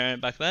more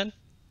apparent back then.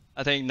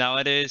 I think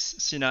nowadays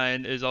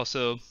C9 is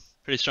also a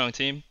pretty strong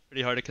team,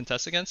 pretty hard to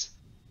contest against.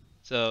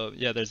 So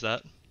yeah, there's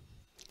that.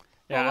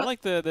 Yeah, I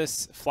like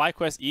this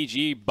FlyQuest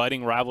EG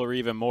budding rivalry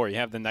even more. You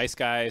have the nice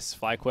guys,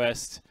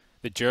 FlyQuest,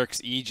 the jerks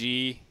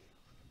EG,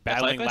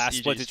 battling last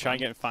split to try and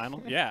get in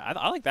final. Yeah,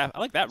 I like that. I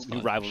like that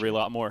new rivalry a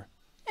lot more.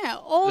 Yeah,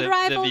 old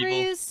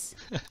rivalries,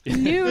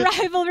 new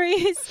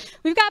rivalries.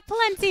 We've got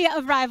plenty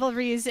of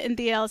rivalries in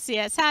the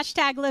LCS.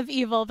 Hashtag live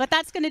evil. But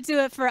that's going to do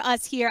it for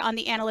us here on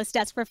the Analyst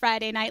Desk for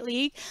Friday Night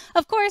League.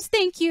 Of course,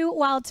 thank you,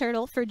 Wild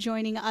Turtle, for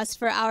joining us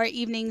for our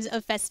evenings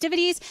of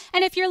festivities.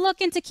 And if you're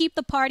looking to keep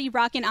the party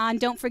rocking on,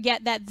 don't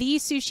forget that the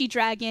Sushi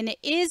Dragon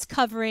is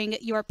covering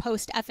your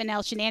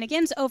post-FNL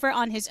shenanigans over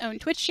on his own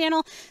Twitch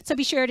channel. So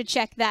be sure to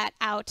check that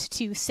out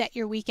to set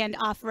your weekend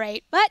off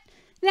right. But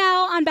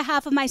now, on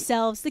behalf of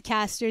myself, the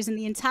casters, and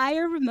the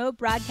entire remote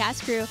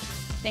broadcast crew,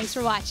 thanks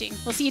for watching.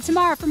 We'll see you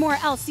tomorrow for more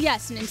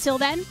LCS, and until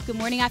then, good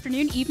morning,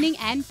 afternoon, evening,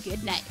 and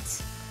good night.